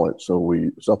install it. So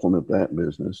we supplement that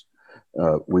business.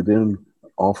 We then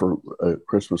offer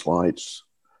Christmas lights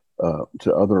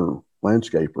to other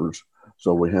landscapers.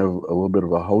 So we have a little bit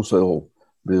of a wholesale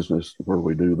business where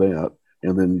we do that.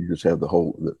 And then you just have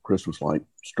the Christmas light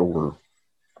store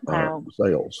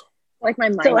sales. Like my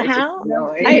mind. So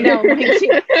I know, me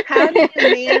too.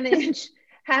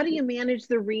 How do you manage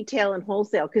the retail and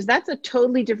wholesale? Because that's a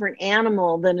totally different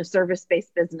animal than a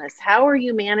service-based business. How are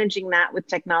you managing that with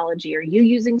technology? Are you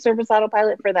using Service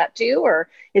Autopilot for that too? Or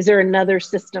is there another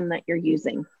system that you're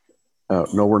using?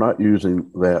 No, we're not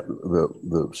using that.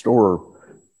 The store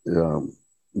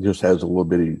just has a little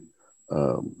bitty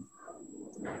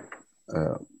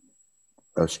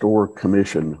a store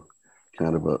commission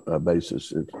kind of a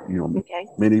basis. It's, Okay.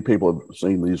 Many people have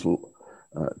seen these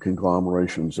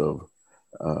conglomerations of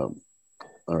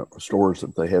stores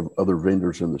that they have other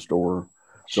vendors in the store.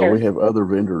 So Sure. we have other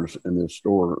vendors in this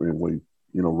store, and we,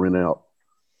 rent out,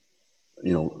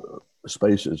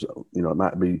 spaces. It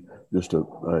might be just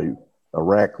a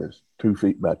rack that's 2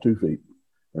 feet by 2 feet,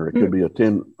 or it could be a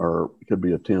 10, or it could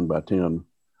be a 10 by 10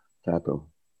 type of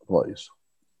place.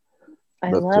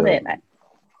 I love it.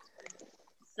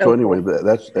 So anyway,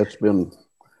 that's been,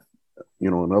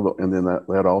 another, and then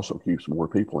that also keeps more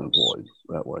people employed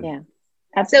that way. Yeah.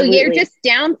 So Absolutely. you're just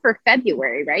down for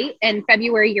February, right? And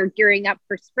February, you're gearing up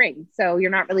for spring. So you're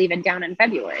not really even down in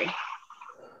February.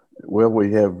 Well,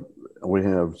 we have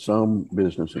some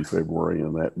business in February,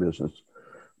 and that business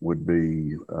would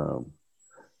be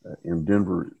in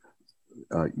Denver.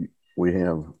 We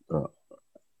have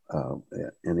an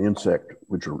insect,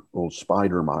 which are little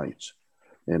spider mites.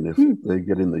 And if they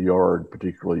get in the yard,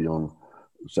 particularly on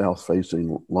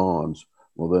south-facing lawns,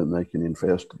 well, then they can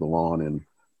infest the lawn and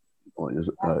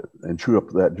chew up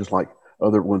that, just like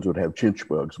other ones would have chinch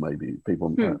bugs. Maybe people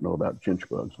might know about chinch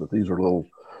bugs, but these are little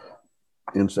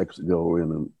insects that go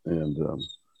in and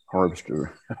harvest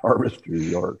your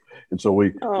yard. And so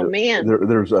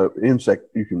there's a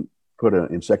insect, you can put an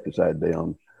insecticide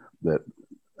down that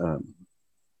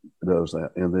does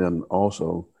that. And then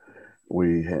also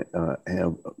we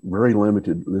have very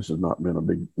limited, this has not been a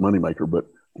big moneymaker, but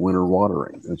winter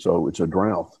watering. And so it's a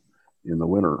drought in the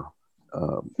winter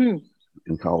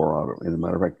in Colorado. And as a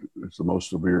matter of fact, it's the most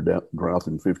severe drought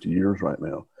in 50 years right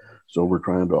now. So we're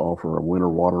trying to offer a winter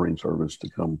watering service to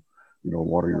come,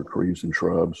 water your trees and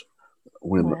shrubs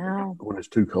when it's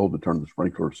too cold to turn the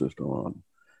sprinkler system on.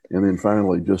 And then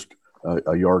finally, just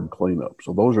a yard cleanup.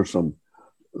 So those are some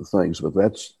things, but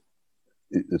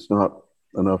it's not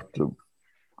enough to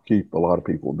keep a lot of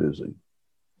people busy.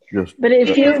 But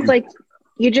it feels like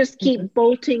you just keep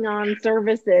bolting on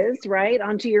services, right,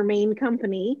 onto your main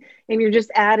company, and you're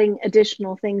just adding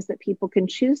additional things that people can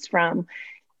choose from.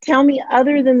 Tell me,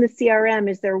 other than the CRM,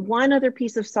 is there one other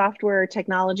piece of software or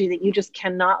technology that you just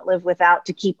cannot live without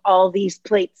to keep all these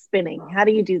plates spinning? How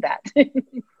do you do that?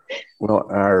 Well,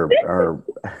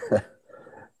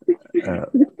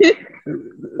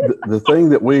 the thing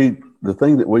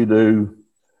that we do,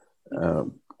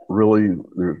 really,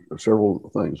 there's several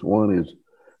things. One is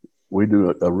we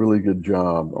do a really good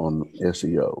job on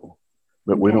SEO,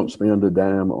 but we don't spend a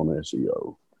dime on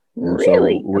SEO. And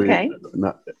really? So okay.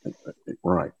 Not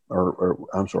right. Or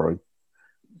I'm sorry.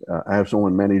 I have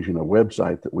someone managing a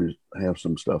website that we have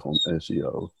some stuff on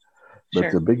SEO.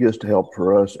 But the biggest help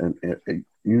for us, and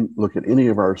you look at any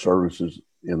of our services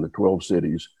in the 12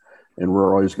 cities, and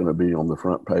we're always going to be on the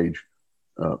front page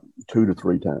 2 to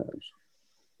 3 times.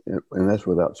 And that's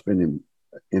without spending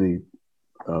any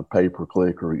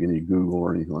pay-per-click or any Google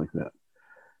or anything like that.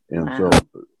 And so,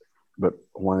 but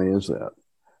why is that?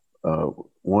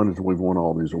 One is we've won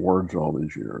all these awards all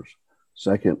these years.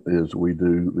 Second is we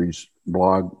do these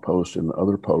blog posts and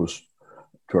other posts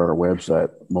to our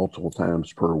website multiple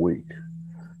times per week.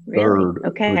 Really? Third,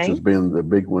 okay. which has been the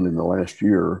big one in the last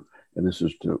year, and this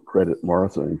is to credit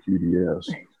Martha and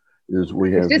QDS, is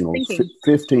we have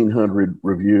 1,500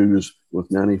 reviews with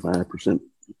 95%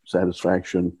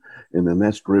 satisfaction, and then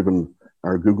that's driven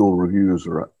our Google reviews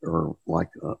are like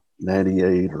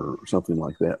 98 or something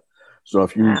like that. So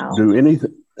if you do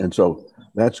anything, and so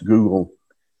that's Google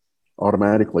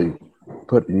automatically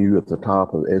putting you at the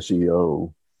top of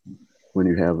SEO when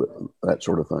you have that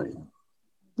sort of thing.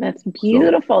 That's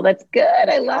beautiful. So, that's good.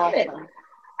 I love it.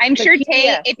 I'm sure,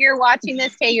 Tay, if you're watching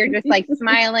this, Tay, you're just like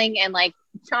smiling and like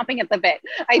chomping at the bit.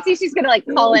 I see she's going to like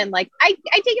call in like, I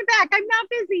take it back. I'm not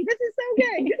busy. This is so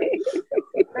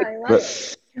good. I love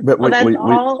it. But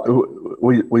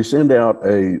we send out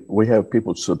we have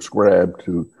people subscribe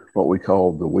to what we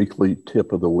call the weekly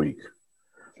tip of the week.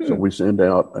 So we send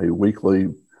out a weekly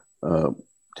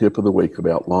tip of the week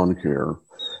about lawn care,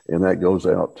 and that goes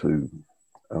out to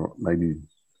maybe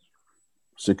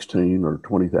 16 or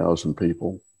 20,000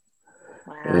 people.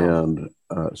 Wow. And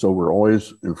so we're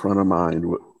always in front of mind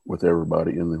with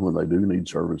everybody. And then when they do need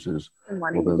services,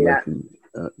 well, then they can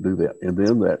do that. And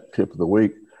then that tip of the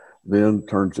week then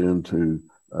turns into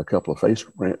a couple of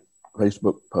Facebook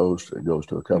posts. It goes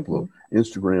to a couple of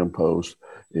Instagram posts.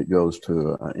 It goes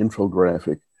to an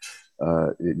infographic.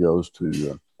 It goes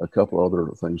to a couple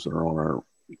other things that are on our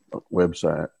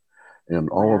website. And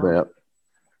all of that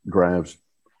drives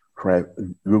traffic.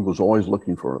 Google's always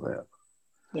looking for that.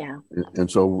 Yeah.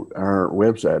 And so our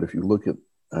website, if you look at,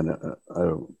 I'm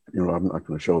not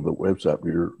going to show the website, but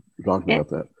you're talking about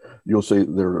that. You'll see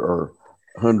there are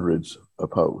hundreds of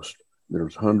posts.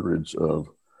 There's hundreds of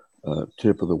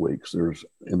tip of the weeks.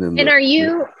 And are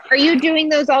you doing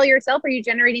those all yourself? Are you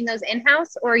generating those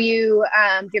in-house, or do you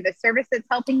have a service that's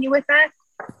helping you with that?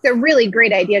 It's a really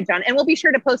great idea, John. And we'll be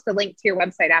sure to post a link to your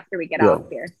website after we get off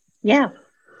here. Yeah.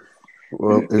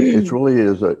 Well, it really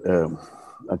is a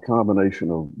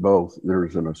combination of both.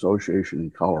 There's an association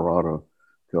in Colorado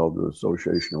called the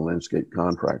Association of Landscape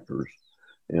Contractors,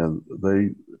 and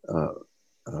they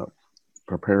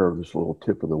prepare this little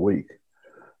tip of the week.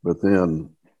 But then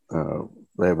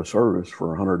they have a service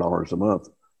for $100 a month.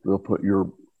 They'll put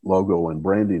your logo and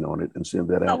branding on it and send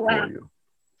that out for you.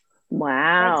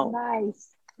 Wow. That's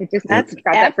nice. That's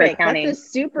got that for epic. accounting. That's a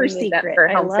super secret. for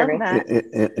I home love service.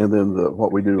 that. And then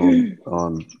what we do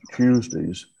on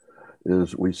Tuesdays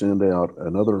is we send out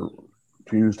another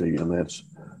Tuesday, and that's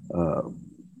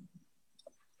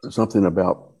something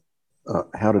about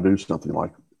how to do something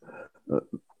like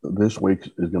this week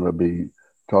is going to be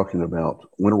talking about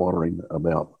winter watering,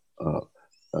 about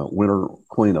winter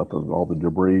cleanup of all the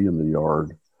debris in the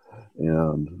yard,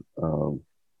 and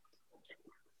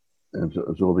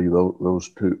so it'll be those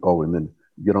two. Oh, and then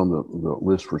get on the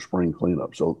list for spring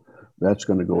cleanup. So that's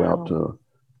going to go out to,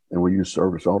 and we use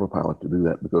Service Autopilot to do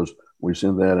that, because we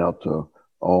send that out to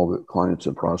all the clients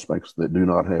and prospects that do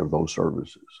not have those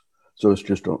services. So it's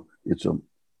just it's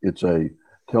a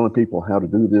telling people how to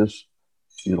do this,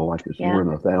 like it's more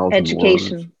than 1,000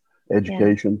 education.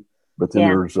 Education. But then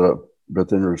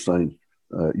there's saying,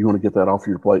 you want to get that off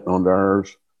your plate and onto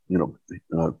ours,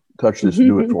 touch this,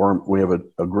 do it for them. We have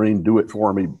a green do it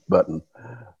for me button.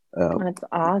 That's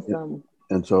awesome.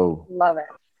 And so Love it.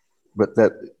 But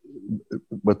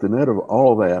the net of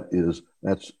all of that is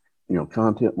that's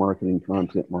content marketing,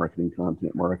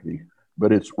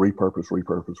 but it's repurpose,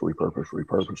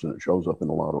 and it shows up in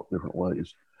a lot of different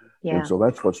ways. Yeah. And so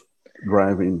that's what's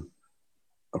driving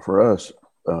for us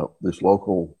this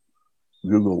local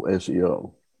Google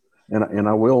SEO. And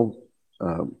I will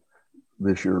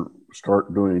this year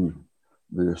start doing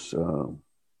this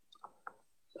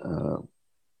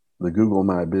the Google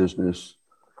My Business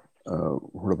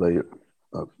where they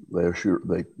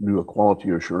do a quality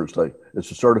assurance.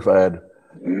 It's a certified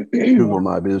Google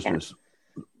My Business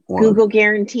one. Google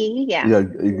guarantee. Yeah,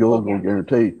 Google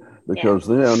guarantee, because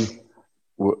then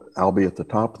I'll be at the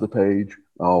top of the page.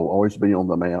 I'll always be on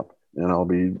the map, and I'll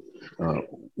be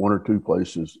one or two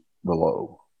places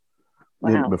below.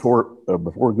 Wow. And before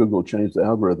Google changed the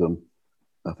algorithm,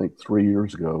 I think 3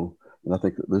 years ago, and I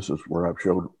think that this is where I've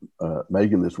showed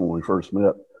Megan this when we first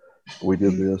met. We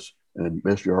did this, and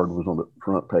Best Yard was on the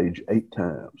front page 8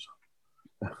 times.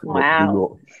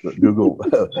 Wow. Google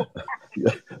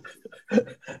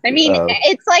I mean,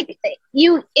 it's like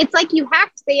you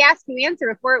hacked they asked you answer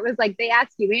before it was like they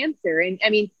asked you answer. And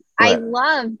I mean, right. I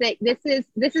love that this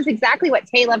is exactly what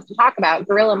Tay loves to talk about,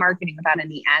 guerrilla marketing without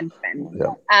any ad spend.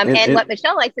 Yeah. And what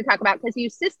Michelle likes to talk about, because you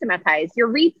systematize, you're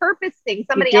repurposing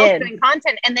somebody else doing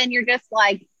content, and then you're just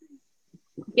like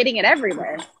getting it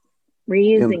everywhere.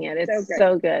 Reusing it. It's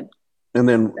so good. And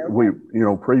then we,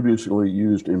 previously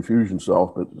used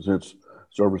Infusionsoft, but since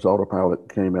Service Autopilot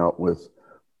came out with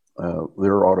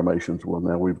their automations, well,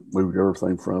 now we've moved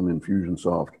everything from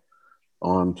Infusionsoft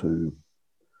onto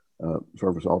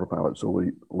Service Autopilot. So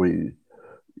we,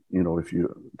 if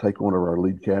you take one of our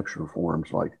lead capture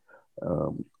forms, like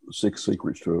 6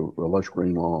 secrets to a lush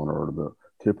green lawn, or the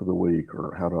tip of the week,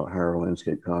 or how to hire a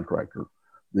landscape contractor,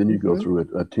 then you go through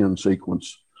a 10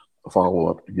 sequence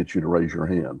follow-up to get you to raise your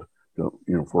hand,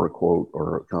 for a quote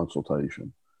or a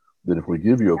consultation. Then if we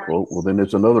give you a quote, well, then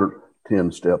it's another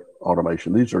 10-step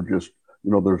automation. These are just,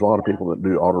 there's a lot of people that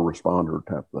do autoresponder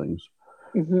type things.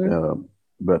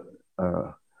 But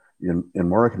in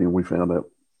marketing, we found that,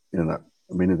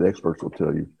 many of the experts will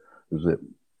tell you, is that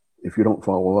if you don't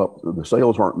follow up, the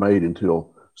sales aren't made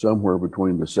until somewhere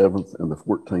between the 7th and the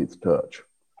 14th touch.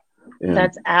 And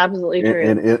that's absolutely true.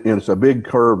 And it's a big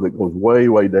curve that goes way,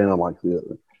 way down like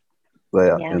that.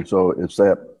 And so it's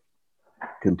that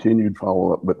continued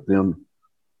follow-up, but then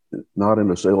not in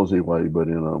a salesy way, but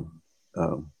in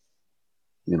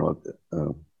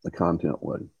a content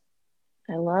way.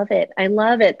 I love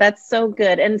it. That's so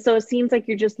good. And so it seems like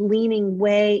you're just leaning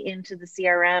way into the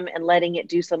CRM and letting it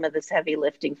do some of this heavy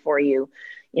lifting for you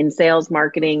in sales,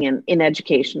 marketing, and in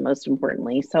education, most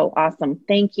importantly. So awesome.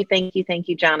 Thank you,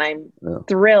 John. I'm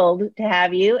thrilled to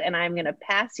have you, and I'm going to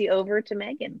pass you over to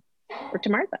Megan, or to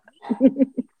Martha.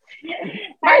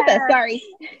 Martha, sorry.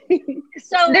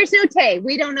 So there's no Tay.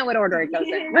 We don't know what order it goes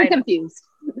in. We're confused.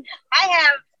 I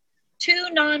have 2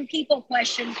 non-people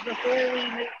questions before we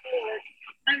move forward.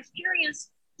 I was curious,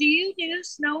 do you do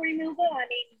snow removal? I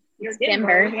mean, you're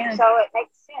Denver, so it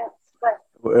makes sense. But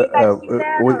you guys do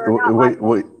that or not like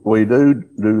that? we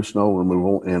do snow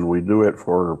removal, and we do it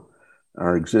for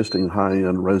our existing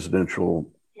high-end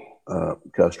residential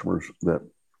customers that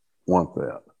want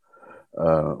that.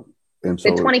 And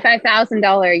so The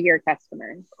 $25,000 a year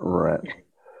customers. right.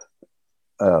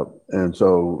 And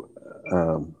so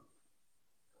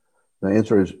the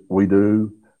answer is we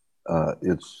do.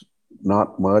 It's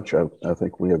not much. I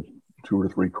think we have 2 or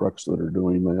 3 trucks that are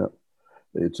doing that.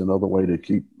 It's another way to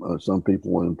keep some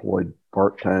people employed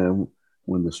part-time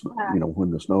when the when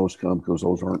the snows come, because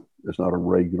it's not a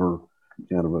regular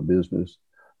kind of a business.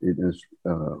 It is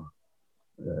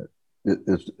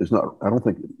it's not. I don't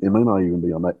think it may not even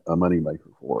be a money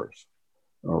maker for us.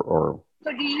 Or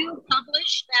So do you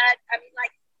publish that? I mean,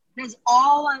 like, does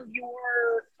all of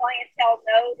your clientele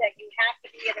know that you have to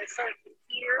be at a certain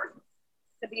tier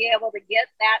to be able to get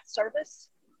that service?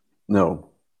 no.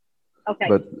 Okay.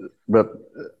 But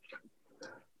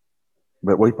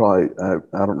we probably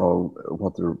I don't know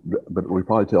what they're, but we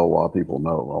probably tell a lot of people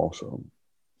no also.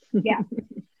 Yeah.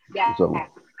 Yeah. So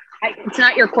It's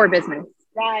not your core business.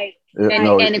 Right.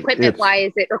 And equipment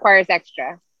wise, it requires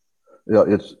extra.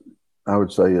 Yeah, I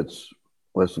would say it's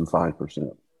less than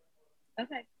 5%.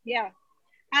 Okay. Yeah.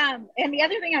 And the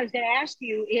other thing I was going to ask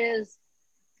you is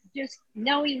just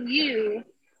knowing you,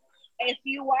 if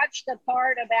you watched the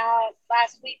part about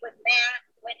last week with Matt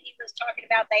when he was talking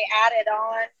about they added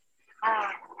on,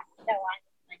 no,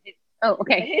 I didn't. Oh,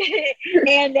 okay.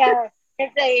 And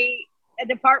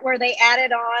the part where they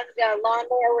added on the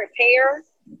lawnmower repair,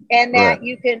 and that Right.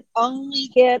 you can only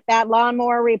get that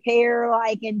lawnmower repair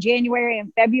like in January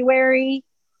and February.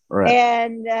 Right.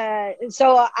 And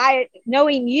so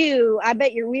knowing you, I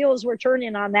bet your wheels were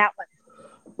turning on that one.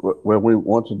 Well, we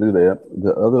want to do that.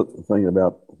 The other thing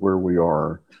about where we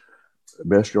are,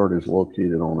 Best Yard is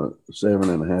located on a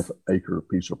 7.5 acre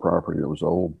piece of property that was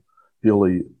old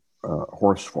hilly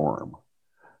horse farm.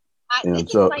 This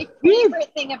is my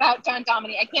favorite thing about John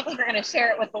Dominy. I can't believe we're going to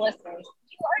share it with the listeners.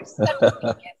 You are such a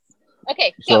genius.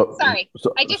 Okay, sorry.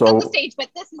 I just set the stage, but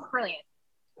this is brilliant.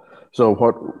 So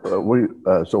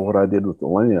what I did with the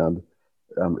land,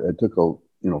 it took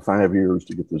 5 years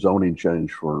to get the zoning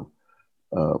changed for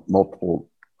multiple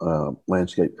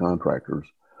landscape contractors,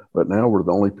 but now we're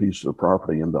the only piece of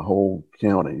property in the whole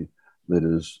county that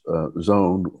is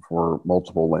zoned for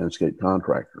multiple landscape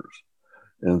contractors.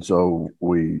 And so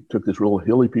we took this real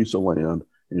hilly piece of land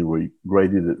and we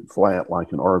graded it flat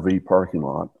like an RV parking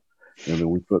lot, and then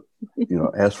we put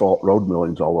asphalt road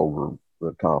millings all over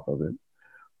the top of it.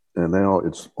 And now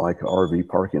it's like an RV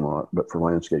parking lot, but for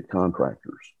landscape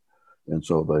contractors. And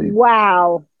so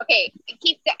Wow. Okay,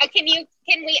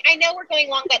 can we? I know we're going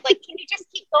long, but can you just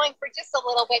keep going for just a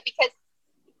little bit, because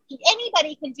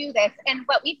anybody can do this. And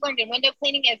what we've learned in window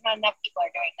cleaning is not enough people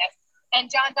are doing this.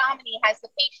 And John Dominy has the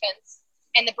patience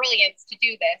and the brilliance to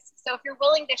do this. So if you're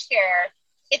willing to share,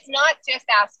 it's not just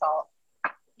asphalt.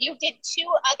 You did 2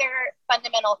 other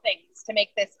fundamental things to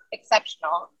make this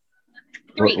exceptional.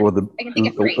 3. I can think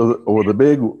of 3. Well, the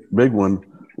big one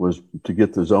was to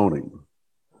get the zoning,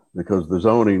 because the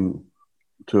zoning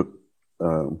took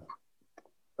a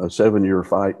 7-year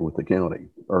fight with the county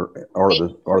or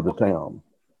the town.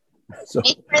 So,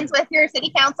 make friends with your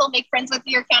city council, make friends with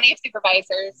your county of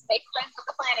supervisors, make friends with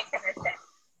the planning commission.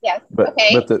 Yes. But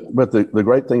the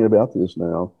great thing about this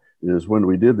now is when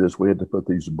we did this, we had to put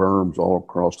these berms all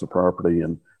across the property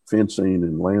and fencing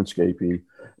and landscaping.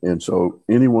 And so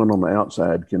anyone on the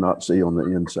outside cannot see on the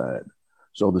inside.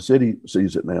 So the city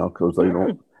sees it now because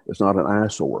it's not an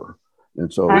eyesore.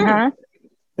 And so,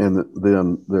 and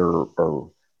then there are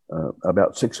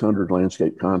about 600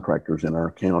 landscape contractors in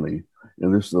our county.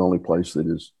 And this is the only place that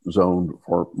is zoned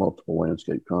for multiple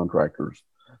landscape contractors.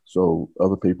 So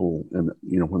other people, and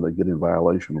when they get in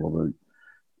violation,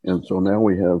 and so now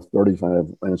we have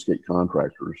 35 landscape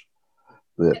contractors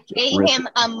that pay him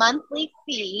a monthly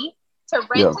fee to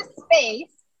rent a space.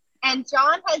 And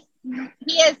John has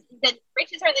the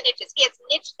riches are the niches. He has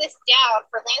niched this down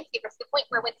for landscapers to the point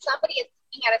where when somebody is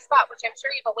looking at a spot, which I'm sure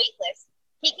you have a wait list,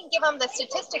 he can give them the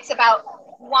statistics about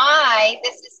why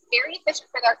this is very efficient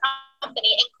for their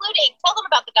company, including tell them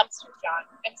about the dumpsters, John.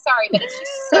 I'm sorry, but it's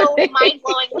just so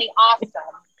mind-blowingly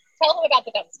awesome. Tell them about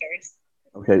the dumpsters.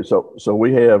 Okay, so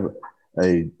we have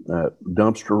a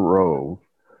dumpster row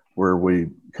where we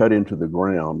cut into the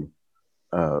ground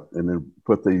and then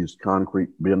put these concrete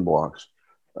bin blocks.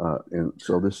 And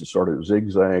so this is sort of a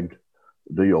zigzagged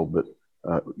deal, but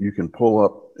you can pull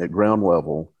up at ground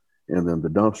level, and then the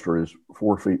dumpster is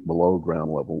 4 feet below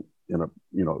ground level in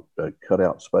a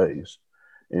cutout space,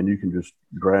 and you can just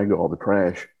drag all the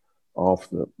trash off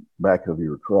the back of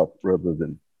your truck rather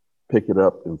than pick it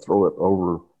up and throw it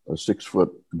over a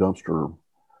 6-foot dumpster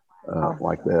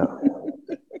like that.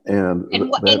 And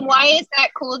why is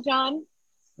that cool, John?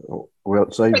 Well,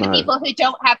 it saved for the people who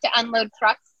don't have to unload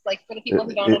trucks, like for the people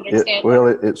who don't understand.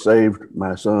 It saved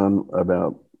my son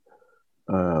about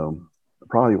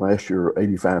probably last year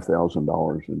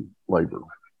 $85,000 in labor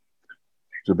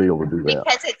to be able to do that.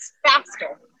 Because it's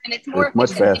faster and it's more efficient,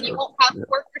 much faster. And you won't have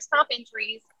workers' comp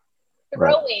injuries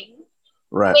throwing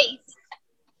waste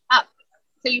up.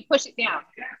 So you push it down.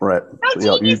 Right. How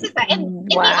genius is that? And in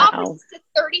the office to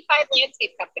 35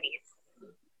 landscape companies.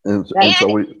 And so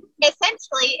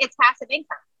essentially it's passive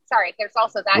income. Sorry, there's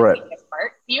also that genius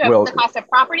part. You have the cost of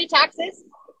property taxes,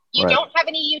 you don't have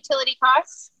any utility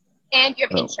costs, and you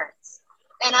have insurance.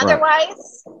 And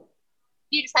otherwise,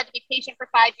 you just have to be patient for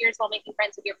 5 years while making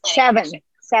friends with your planning.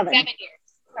 7 years.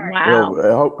 Sorry. Wow.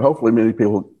 Well, hopefully many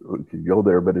people can go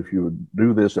there, but if you would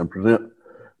do this and present,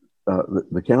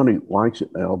 the county likes it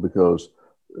now because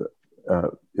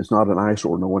it's not an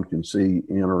eyesore. No one can see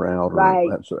in or out.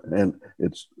 And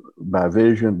it's by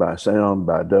vision, by sound,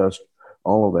 by dust,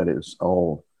 all of that is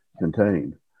all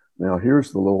contained. Now,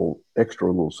 here's the extra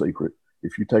little secret.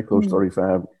 If you take those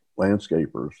 35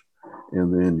 landscapers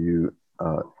and then you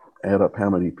add up how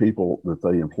many people that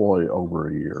they employ over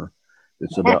a year,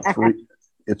 it's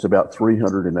about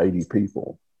 380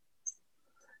 people.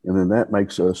 And then that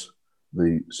makes us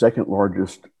the second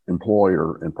largest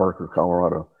employer in Parker,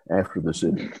 Colorado, after the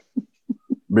city.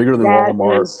 Bigger than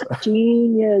Walmart.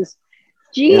 Genius.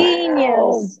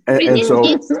 And so and he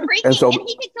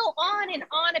could go on and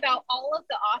on about all of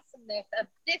the awesomeness of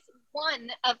this one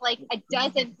of like a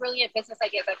dozen brilliant business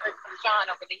ideas I've heard from John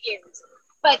over the years.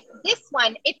 But this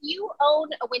one, if you own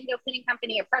a window cleaning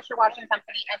company, a pressure washing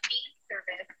company, a maid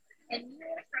service, and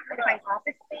you're trying to find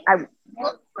office space,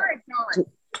 look for a John.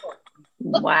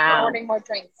 Look, we're ordering more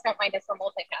drinks. Don't mind us, we're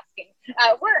multitasking.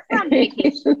 We're on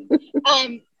vacation.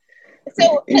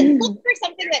 So look for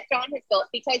something that John has built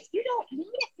because you don't need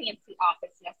a fancy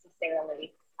office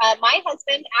necessarily. My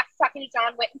husband, after talking to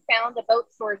John, went and found a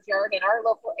boat storage yard in our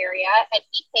local area, and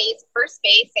he pays per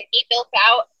space, and he built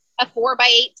out a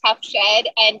 4x8 tough shed,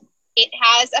 and it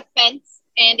has a fence,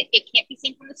 and it can't be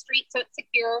seen from the street, so it's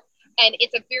secure, and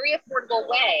it's a very affordable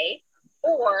way.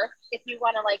 Or if you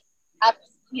want to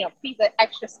be the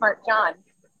extra smart John,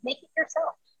 make it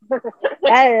yourself.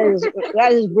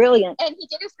 That is brilliant. And he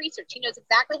did his research. He knows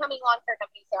exactly how many lawn care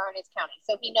companies there are in his county.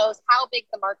 So he knows how big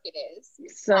the market is.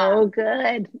 So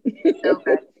good. So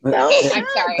good. I'm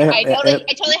sorry. I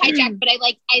totally hijacked, but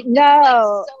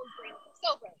no.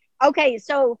 So great. Okay,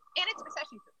 so and it's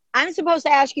recession proof. I'm supposed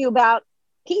to ask you about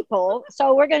people.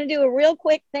 So we're going to do a real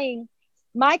quick thing.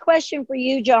 My question for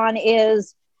you, John,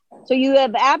 is so you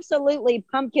have absolutely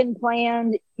pumpkin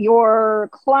planned your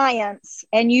clients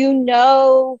and you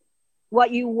know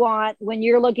what you want when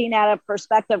you're looking at a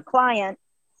prospective client.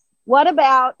 What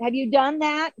about, have you done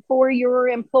that for your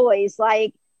employees?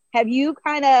 Like, have you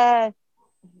kind of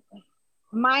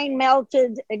mind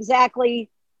melted exactly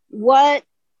what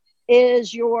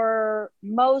is your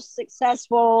most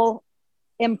successful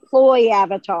employee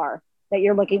avatar that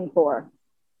you're looking for?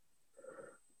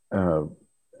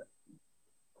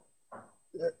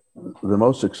 The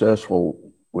most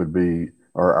successful would be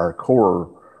our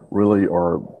core really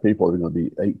are people that are going to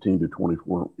be 18 to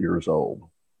 24 years old.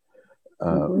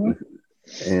 And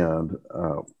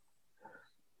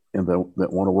that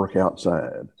want to work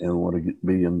outside and want to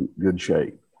be in good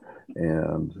shape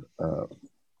and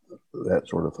that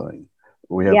sort of thing.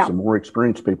 We have some more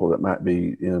experienced people that might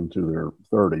be into their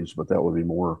 30s, but that would be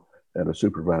more at a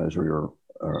supervisory or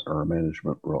a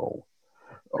management role.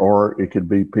 Or it could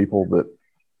be people that,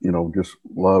 just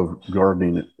love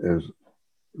gardening as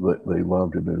they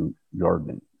love to do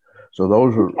gardening. So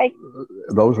those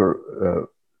are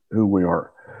who we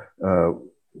are.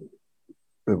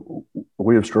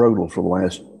 We have struggled for the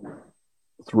last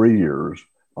 3 years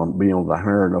on being able to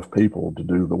hire enough people to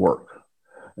do the work.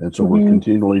 And so we're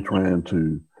continually trying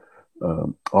to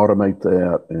automate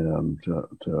that and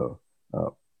to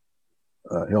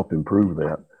help improve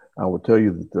that. I will tell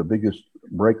you that the biggest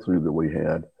breakthrough that we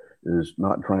had is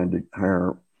not trying to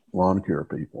hire lawn care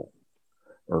people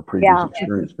or previous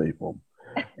experienced people.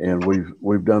 And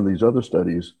we've done these other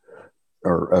studies,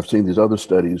 or I've seen these other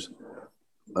studies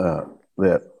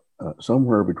that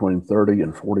somewhere between 30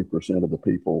 and 40% of the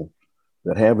people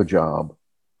that have a job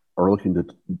are looking to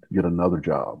get another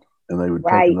job, and they would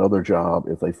take another job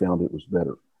if they found it was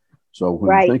better. So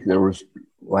when you think there was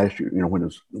last year, when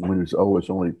it's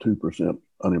only 2%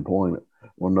 unemployment.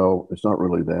 Well, no, it's not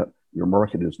really that. your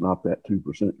market is not that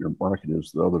 2%. Your market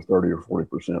is the other 30 or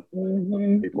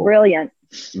 40% people. Brilliant.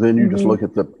 Then you just look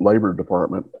at the labor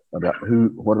department about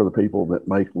what are the people that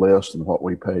make less than what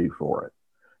we pay for it.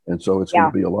 And so it's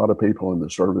going to be a lot of people in the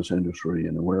service industry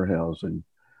and the warehousing.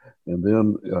 And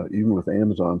then even with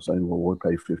Amazon saying, well, we'll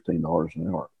pay $15 an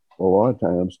hour. Well, a lot of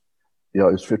times,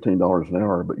 it's $15 an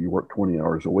hour, but you work 20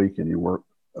 hours a week and you work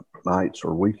nights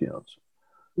or weekends.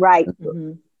 Right.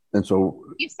 And so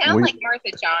you sound like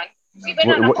Martha, John. We've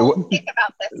been on a whole kick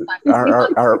about this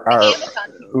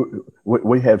one.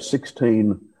 We have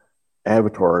 16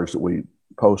 avatars that we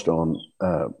post on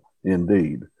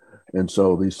Indeed. And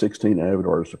so these 16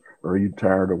 avatars, are you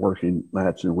tired of working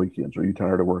nights and weekends? Are you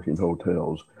tired of working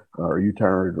hotels? Are you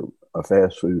tired of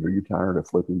fast food? Are you tired of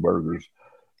flipping burgers?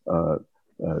 I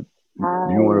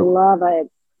love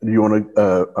it. Do you want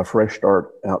a fresh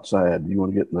start outside? Do you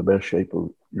want to get in the best shape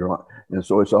of your life? And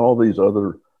so it's all these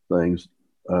other things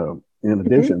in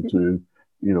addition to,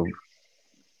 you don't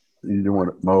want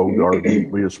to mow,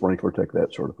 garden, be a sprinkler tech,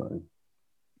 that sort of thing.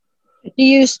 Do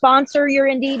you sponsor your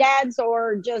Indeed ads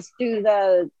or just do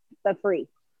the free?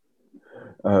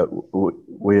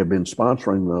 We have been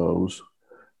sponsoring those,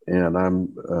 and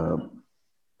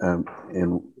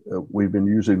we've been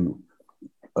using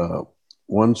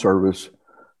one service,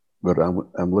 but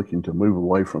I'm looking to move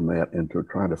away from that and to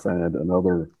try to find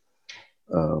another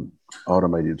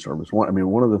automated service.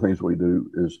 One of the things we do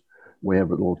is we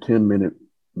have a little 10-minute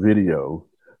video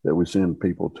that we send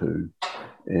people to,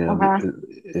 and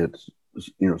it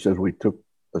says we took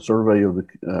a survey of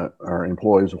our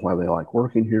employees of why they like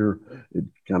working here. It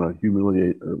kind of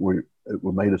it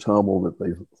made us humble that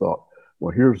they thought,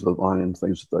 well, here's the line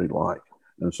things that they like,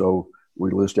 and so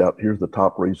we list out, here's the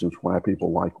top reasons why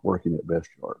people like working at Best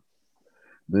Yard.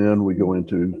 Then we go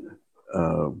into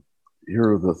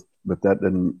but that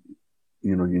didn't,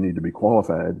 you need to be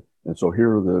qualified, and so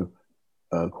here are the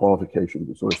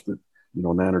qualifications. So it's the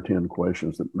 9 or 10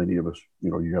 questions that many of us,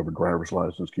 you have a driver's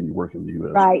license, can you work in the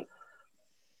U.S.? Right.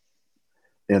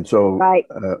 And so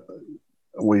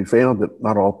we found that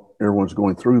everyone's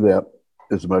going through that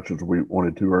as much as we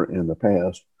wanted to in the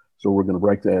past. So we're going to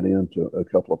break that into a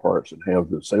couple of parts and have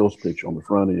the sales pitch on the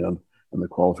front end and the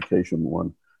qualification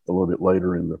one a little bit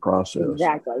later in the process.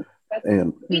 Exactly.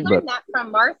 And we learned that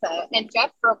from Martha, and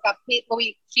Jeff broke up. We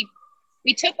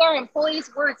took our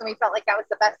employees' words and we felt like that was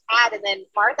the best ad, and then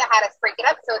Martha had us break it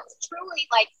up. So it's truly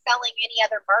like selling any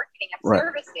other marketing of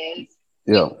services.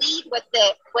 Yeah. You lead with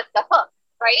the hook,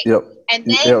 right? Yep. And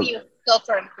then you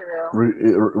filter them through.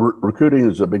 Recruiting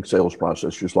is a big sales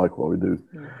process, just like what we do.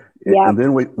 Yeah. And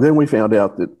then we found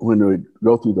out that when we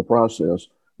go through the process,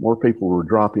 more people were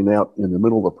dropping out in the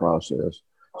middle of the process.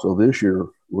 So this year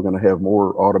we're going to have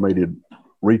more automated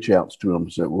reach outs to them.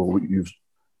 So, well, you've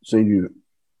seen you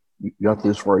got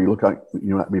this far. You look like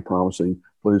you might be promising.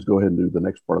 Please go ahead and do the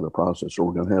next part of the process. So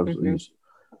we're going to have these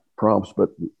prompts. But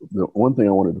the one thing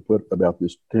I wanted to put about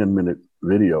this 10-minute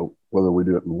video, whether we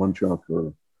do it in one chunk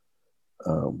or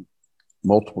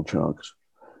multiple chunks,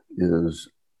 is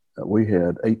we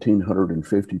had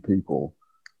 1,850 people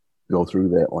go through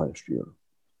that last year.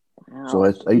 Wow. So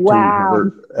that's 1,800.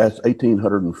 Wow. That's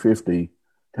 1,850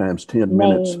 times 10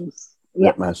 minutes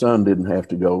that my son didn't have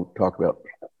to go talk about.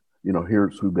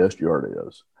 Here's who Best Yard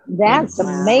is. That's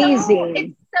amazing.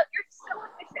 You're so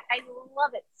efficient. I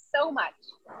love it so much.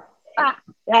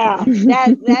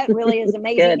 That really is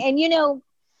amazing. Good. And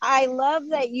I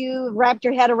love that you wrapped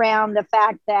your head around the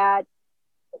fact that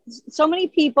so many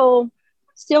people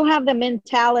still have the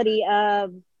mentality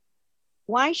of,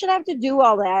 why should I have to do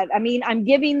all that? I mean, I'm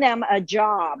giving them a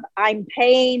job. I'm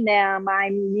paying them.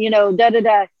 I'm,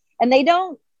 and they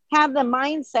don't have the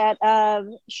mindset of,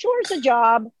 sure, it's a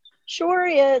job. Sure,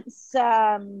 it's,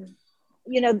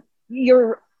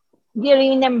 you're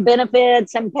giving them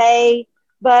benefits and pay,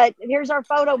 but here's our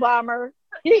photo bomber.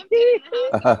 But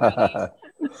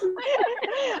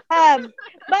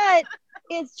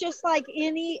it's just like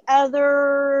any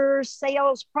other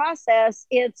sales process.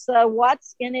 It's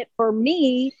what's in it for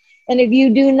me. And if you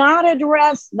do not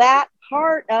address that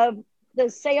part of the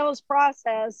sales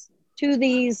process to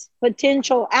these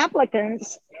potential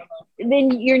applicants,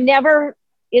 then you never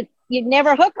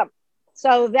hook them.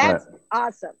 So that's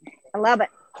awesome. I love it.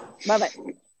 Love it.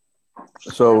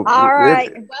 So all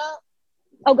right.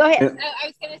 Go ahead. I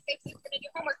was going to say she's going to do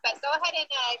homework, but go ahead and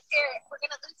share it. We're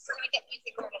going to get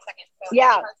music here in a second. So yeah.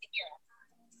 It's hard to hear us.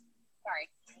 Sorry.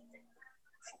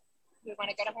 You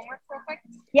want to go to homework real quick?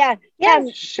 Yeah.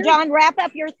 Sure. John, wrap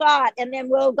up your thought, and then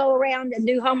we'll go around and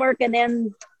do homework, and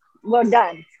then we're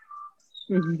done.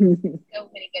 So many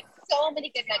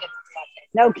good nuggets.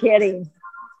 No kidding.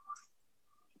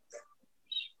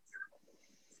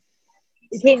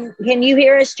 Can you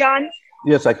hear us, John?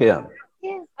 Yes, I can.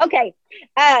 Yeah. Okay.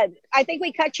 I think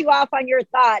we cut you off on your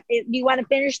thought. Do you want to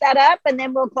finish that up and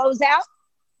then we'll close out?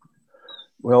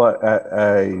 Well,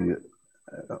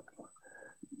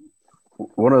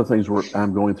 one of the things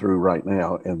I'm going through right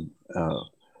now, and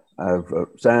I've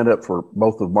signed up for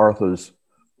both of Martha's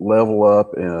Level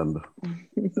Up and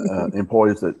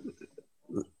employees that,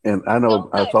 and I know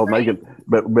I told Megan,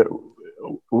 but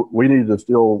we need to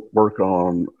still work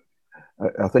on,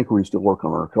 I think we still work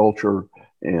on our culture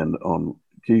and on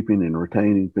keeping and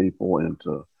retaining people, and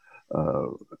to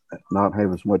not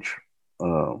have as much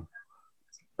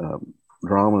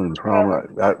drama and trauma.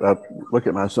 I look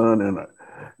at my son, and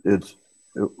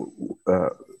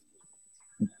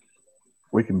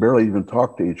we can barely even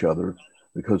talk to each other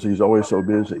because he's always so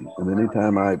busy. And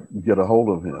anytime I get a hold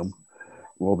of him,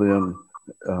 well then,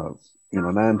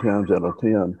 9 times out of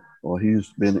 10, well, he's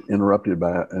been interrupted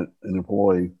by an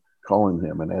employee calling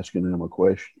him and asking him a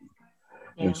question.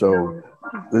 Yeah. And so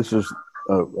this is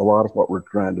a lot of what we're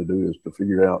trying to do, is to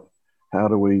figure out how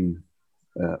do we,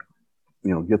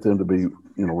 get them to be,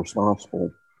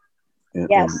 responsible. And,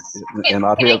 yes. And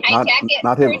not have,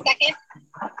 not have. For a second?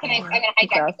 I'm going to hijack it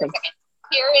for a second.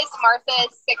 Here is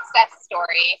Martha's success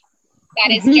story.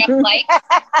 That is just like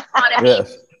on a beach.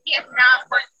 He has not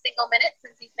worked a single minute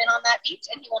since he's been on that beach,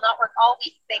 and he will not work all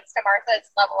week thanks to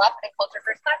Martha's Level Up and Culture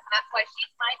First class. And that's why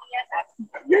she's my BFF.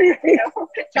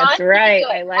 John, that's right.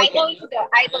 I like it. I know you do.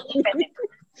 I believe in it.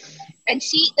 And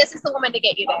this is the woman to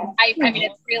get you there. I mean,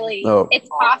 it's really, it's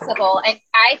possible. And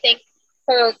I think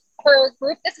her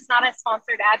group, this is not a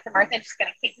sponsored ad for Martha, and she's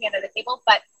going to kick me under the table,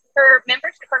 but her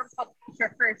membership program is called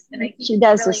Culture First. And I think she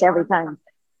does really this every time.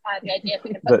 The idea, if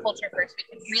we can put culture first, we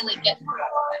can really get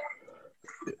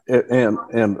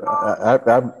and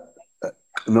I've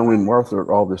knowing Martha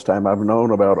all this time, I've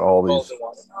known about all these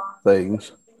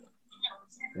things.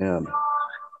 And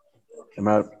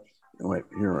wait,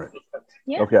 you're right.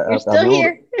 Yeah, okay, you're still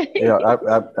here.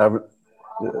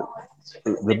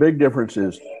 The big difference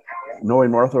is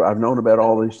knowing Martha. I've known about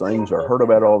all these things or heard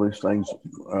about all these things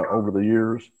over the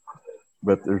years,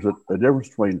 but there's a difference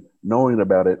between knowing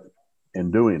about it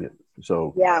and doing it.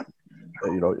 So yeah,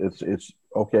 it's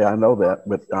okay. I know that,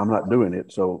 but I'm not doing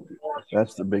it. So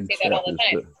that's the big step.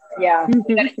 Yeah.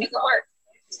 You gotta do the work.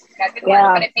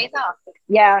 But it pays off.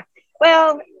 Yeah.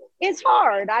 Well, it's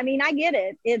hard. I mean, I get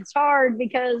it. It's hard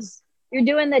because you're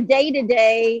doing the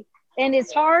day-to-day, and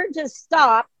it's hard to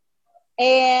stop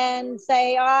and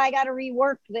say, oh, I got to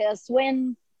rework this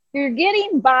when you're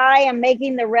getting by and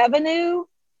making the revenue.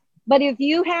 But if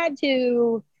you had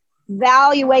to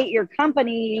evaluate your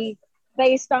company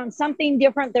based on something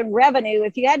different than revenue,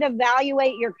 if you had to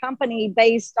evaluate your company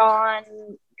based on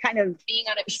kind of being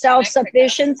on a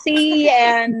self-sufficiency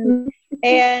and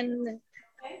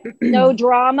no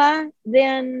drama,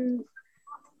 then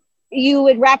you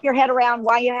would wrap your head around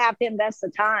why you have to invest the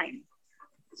time.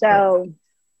 So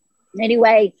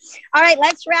anyway, all right,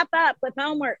 let's wrap up with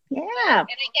homework. Yeah. And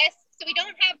I guess, so we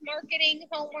don't have marketing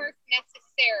homework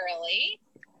necessarily.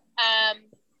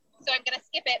 So I'm going to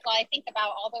skip it while I think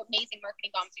about all the amazing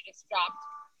marketing bombs you just dropped.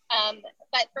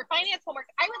 But for finance homework,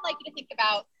 I would like you to think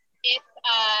about if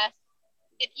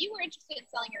you were interested in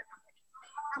selling your company,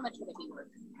 how much would it be worth?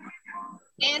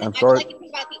 And I would like you to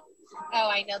think about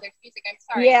I know there's music. I'm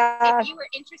sorry. Yeah. If you were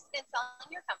interested in selling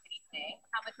your company today,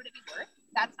 how much would it be worth?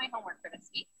 That's my homework for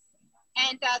this week.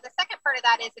 And the second part of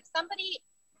that is, if somebody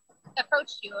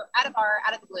approached you at a bar,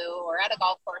 out of the blue, or at a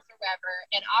golf course or wherever,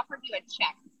 and offered you a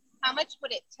check, how much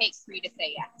would it take for you to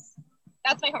say yes?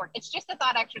 That's my homework. It's just a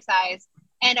thought exercise.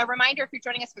 And a reminder, if you're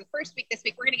joining us for the first week this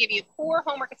week, we're going to give you 4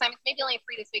 homework assignments, maybe only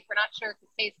 3 this week. We're not sure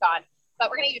because Faye's gone. But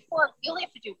we're going to give you 4. You only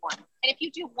have to do 1. And if you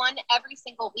do 1 every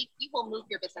single week, you will move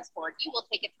your business forward. You will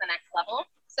take it to the next level.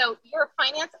 So your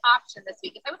finance option this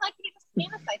week is, I would like you to just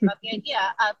fantasize about the idea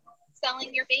of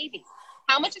selling your baby.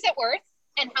 How much is it worth?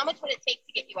 And how much would it take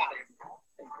to get you out?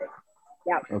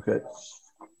 Yeah. Okay.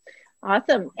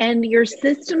 Awesome. And your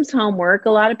systems homework,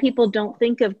 a lot of people don't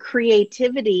think of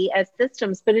creativity as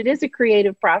systems, but it is a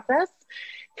creative process.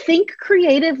 Think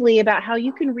creatively about how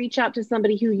you can reach out to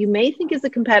somebody who you may think is a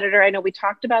competitor. I know we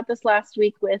talked about this last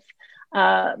week with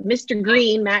Mr.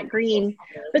 Green, Matt Green,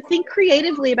 but think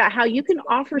creatively about how you can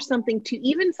offer something to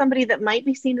even somebody that might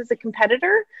be seen as a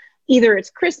competitor. Either it's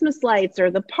Christmas lights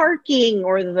or the parking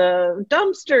or the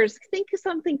dumpsters. Think of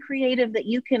something creative that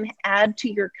you can add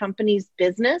to your company's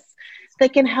business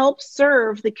that can help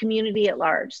serve the community at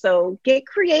large. So get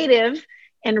creative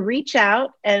and reach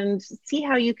out and see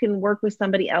how you can work with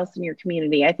somebody else in your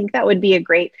community. I think that would be a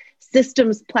great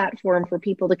systems platform for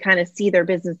people to kind of see their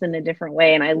business in a different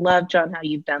way. And I love, John, how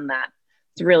you've done that.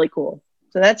 It's really cool.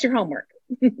 So that's your homework.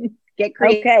 Get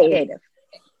creative.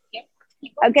 Okay.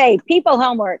 Okay, people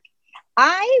homework.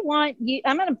 I want you,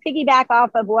 I'm going to piggyback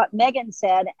off of what Megan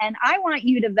said, and I want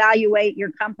you to evaluate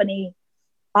your company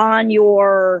on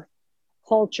your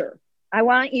culture. I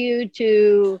want you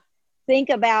to think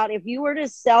about if you were to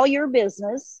sell your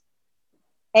business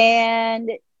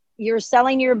and you're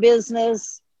selling your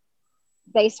business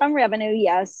based on revenue,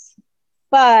 yes,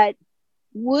 but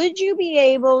would you be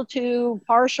able to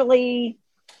partially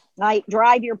like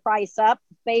drive your price up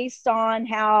based on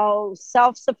how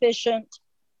self-sufficient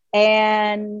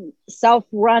and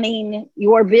self-running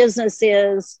your business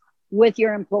is with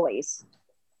your employees?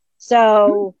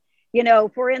 So, you know,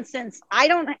 for instance, I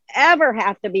don't ever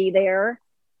have to be there.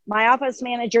 My office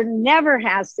manager never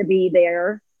has to be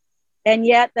there. And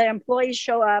yet the employees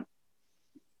show up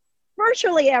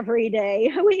virtually every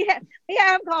day. We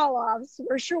have call-offs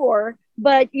for sure,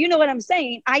 but you know what I'm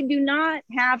saying? I do not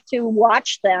have to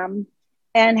watch them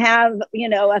and have, you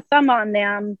know, a thumb on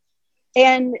them.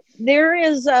 And there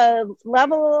is a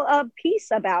level of peace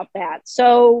about that.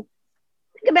 So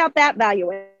think about that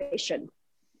valuation.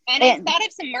 And I thought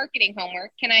of some marketing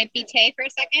homework. Can I BK for a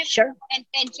second? Sure. And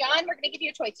John, we're going to give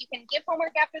you a choice. You can give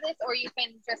homework after this, or you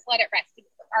can just let it rest.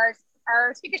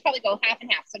 Our speakers probably go half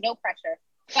and half, so no pressure.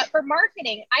 But for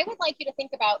marketing, I would like you to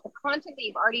think about the content that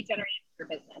you've already generated for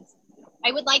your business.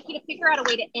 I would like you to figure out a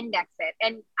way to index it.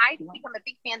 And I think I'm a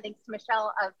big fan, thanks to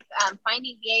Michelle, of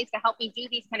finding VAs to help me do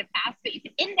these kind of tasks. But you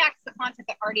can index the content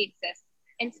that already exists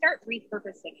and start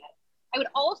repurposing it. I would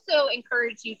also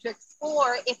encourage you to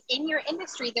explore if in your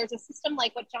industry there's a system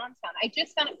like what John's found. I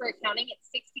just found it for accounting. It's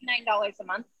 $69 a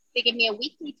month. They give me a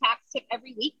weekly tax tip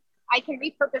every week. I can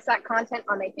repurpose that content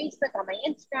on my Facebook, on my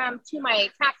Instagram, to my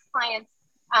tax clients.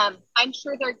 I'm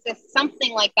sure there exists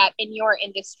something like that in your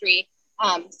industry.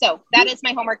 So that is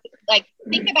my homework. Like,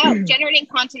 think about generating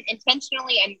content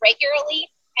intentionally and regularly,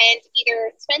 and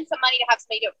either spend some money to have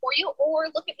somebody do it for you, or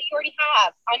look at what you already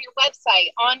have on your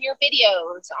website, on your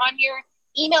videos, on your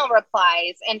email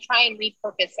replies, and try and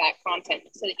repurpose that content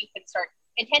so that you can start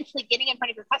intentionally getting in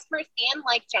front of your customers. And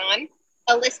like John,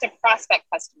 a list of prospect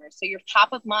customers. So you're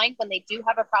top of mind when they do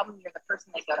have a problem, you're the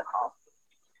person they go to call.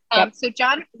 So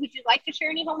John, would you like to share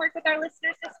any homework with our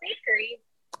listeners this week? Or you?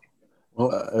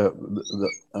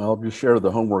 Well, I'll just share the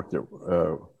homework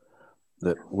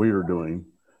that we are doing.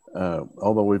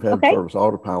 Although we've had Service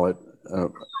Autopilot,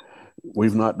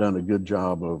 we've not done a good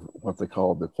job of what they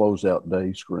call the closeout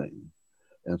day screen.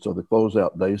 And so the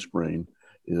closeout day screen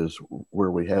is where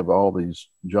we have all these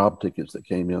job tickets that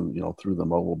came in, you know, through the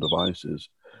mobile devices,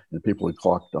 and people had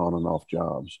clocked on and off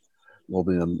jobs. Well,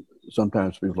 then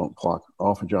sometimes people don't clock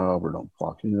off a job or don't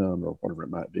clock in or whatever it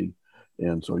might be.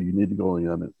 And so you need to go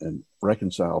in and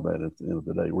reconcile that at the end of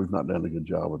the day. We've not done a good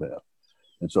job of that.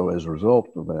 And so as a result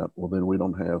of that, well, then we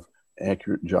don't have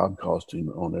accurate job costing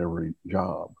on every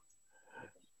job.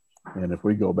 And if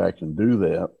we go back and do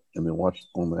that and then watch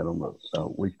on that on a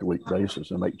week-to-week basis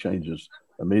and make changes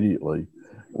immediately,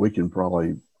 we can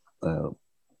probably,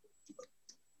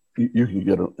 you can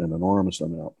get an enormous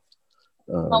amount.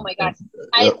 Oh my gosh.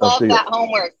 I love that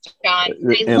homework, John.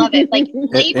 I love it. Like,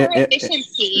 labor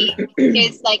efficiency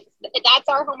is like, that's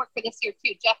our homework for this year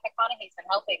too. Jeff McConaughey's been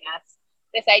helping us.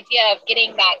 This idea of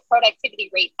getting that productivity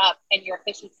rate up and your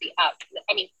efficiency up.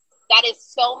 I mean, that is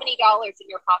so many dollars in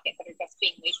your pocket that are just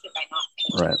being wasted by not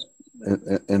finishing.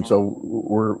 Right. And so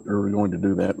we're going to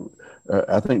do that.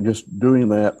 I think just doing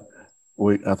that,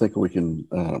 I think we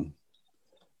can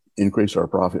increase our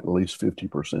profit at least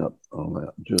 50% on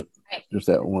that. Just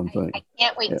that one thing. I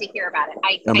can't wait to hear about it.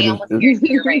 I almost hear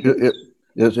you're right.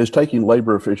 It's taking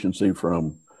labor efficiency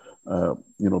from,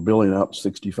 billing out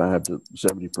 65 to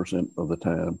 70% of the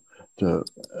time to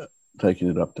taking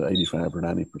it up to 85 or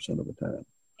 90% of the time.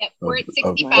 Yep, we're at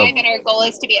 65 and our goal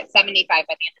is to be at 75 by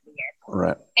the end of the year.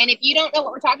 Right. And if you don't know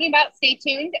what we're talking about, stay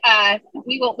tuned.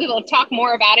 We will talk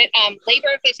more about it. Labor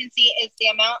efficiency is the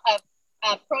amount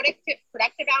of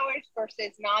productive hours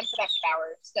versus non-productive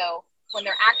hours. So when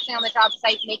they're actually on the job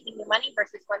site making the money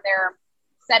versus when they're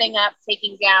setting up,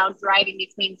 taking down, driving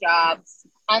between jobs,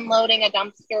 unloading a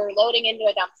dumpster, loading into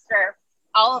a dumpster,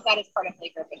 all of that is part of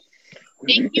labor efficiency.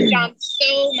 Thank you, John,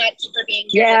 so much for being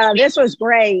here. Yeah, this was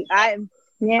great. I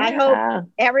hope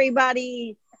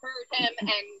everybody heard him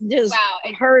and just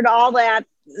heard all that.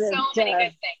 So many good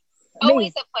things.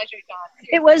 Always a pleasure, John.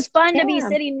 Seriously. It was fun to be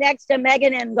sitting next to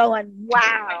Megan and going,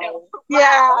 wow.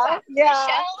 Yeah. Michelle,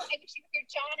 I wish you were here.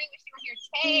 John, I wish you were here.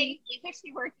 Tay, we wish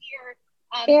you were here.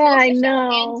 I Michelle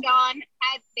know. And John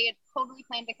they had totally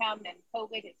planned to come, and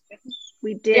COVID is just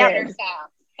we did.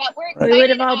 But we're excited. We would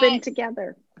have all been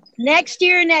together. Next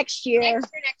year. Yeah, Next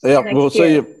we'll see year.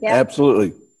 you. Yep.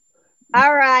 Absolutely.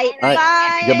 All right. All right.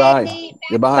 Bye. Goodbye.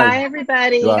 Goodbye. Bye,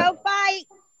 everybody. Bye. Go fight.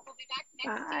 We'll be back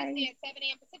next Bye. Tuesday at 7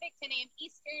 a.m. Pacific, 10 a.m.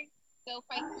 Eastern. Go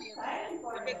fight for your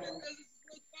business.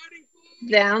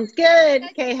 Sounds good.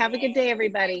 Okay, have a good day,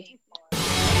 everybody.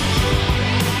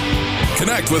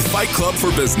 Connect with Fight Club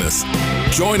for Business.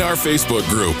 Join our Facebook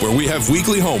group where we have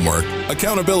weekly homework,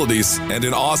 accountabilities, and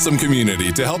an awesome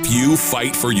community to help you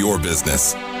fight for your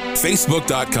business.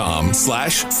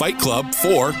 Facebook.com/Fight Club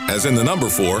 4, as in the number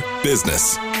 4,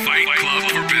 business. Fight Club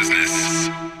for Business.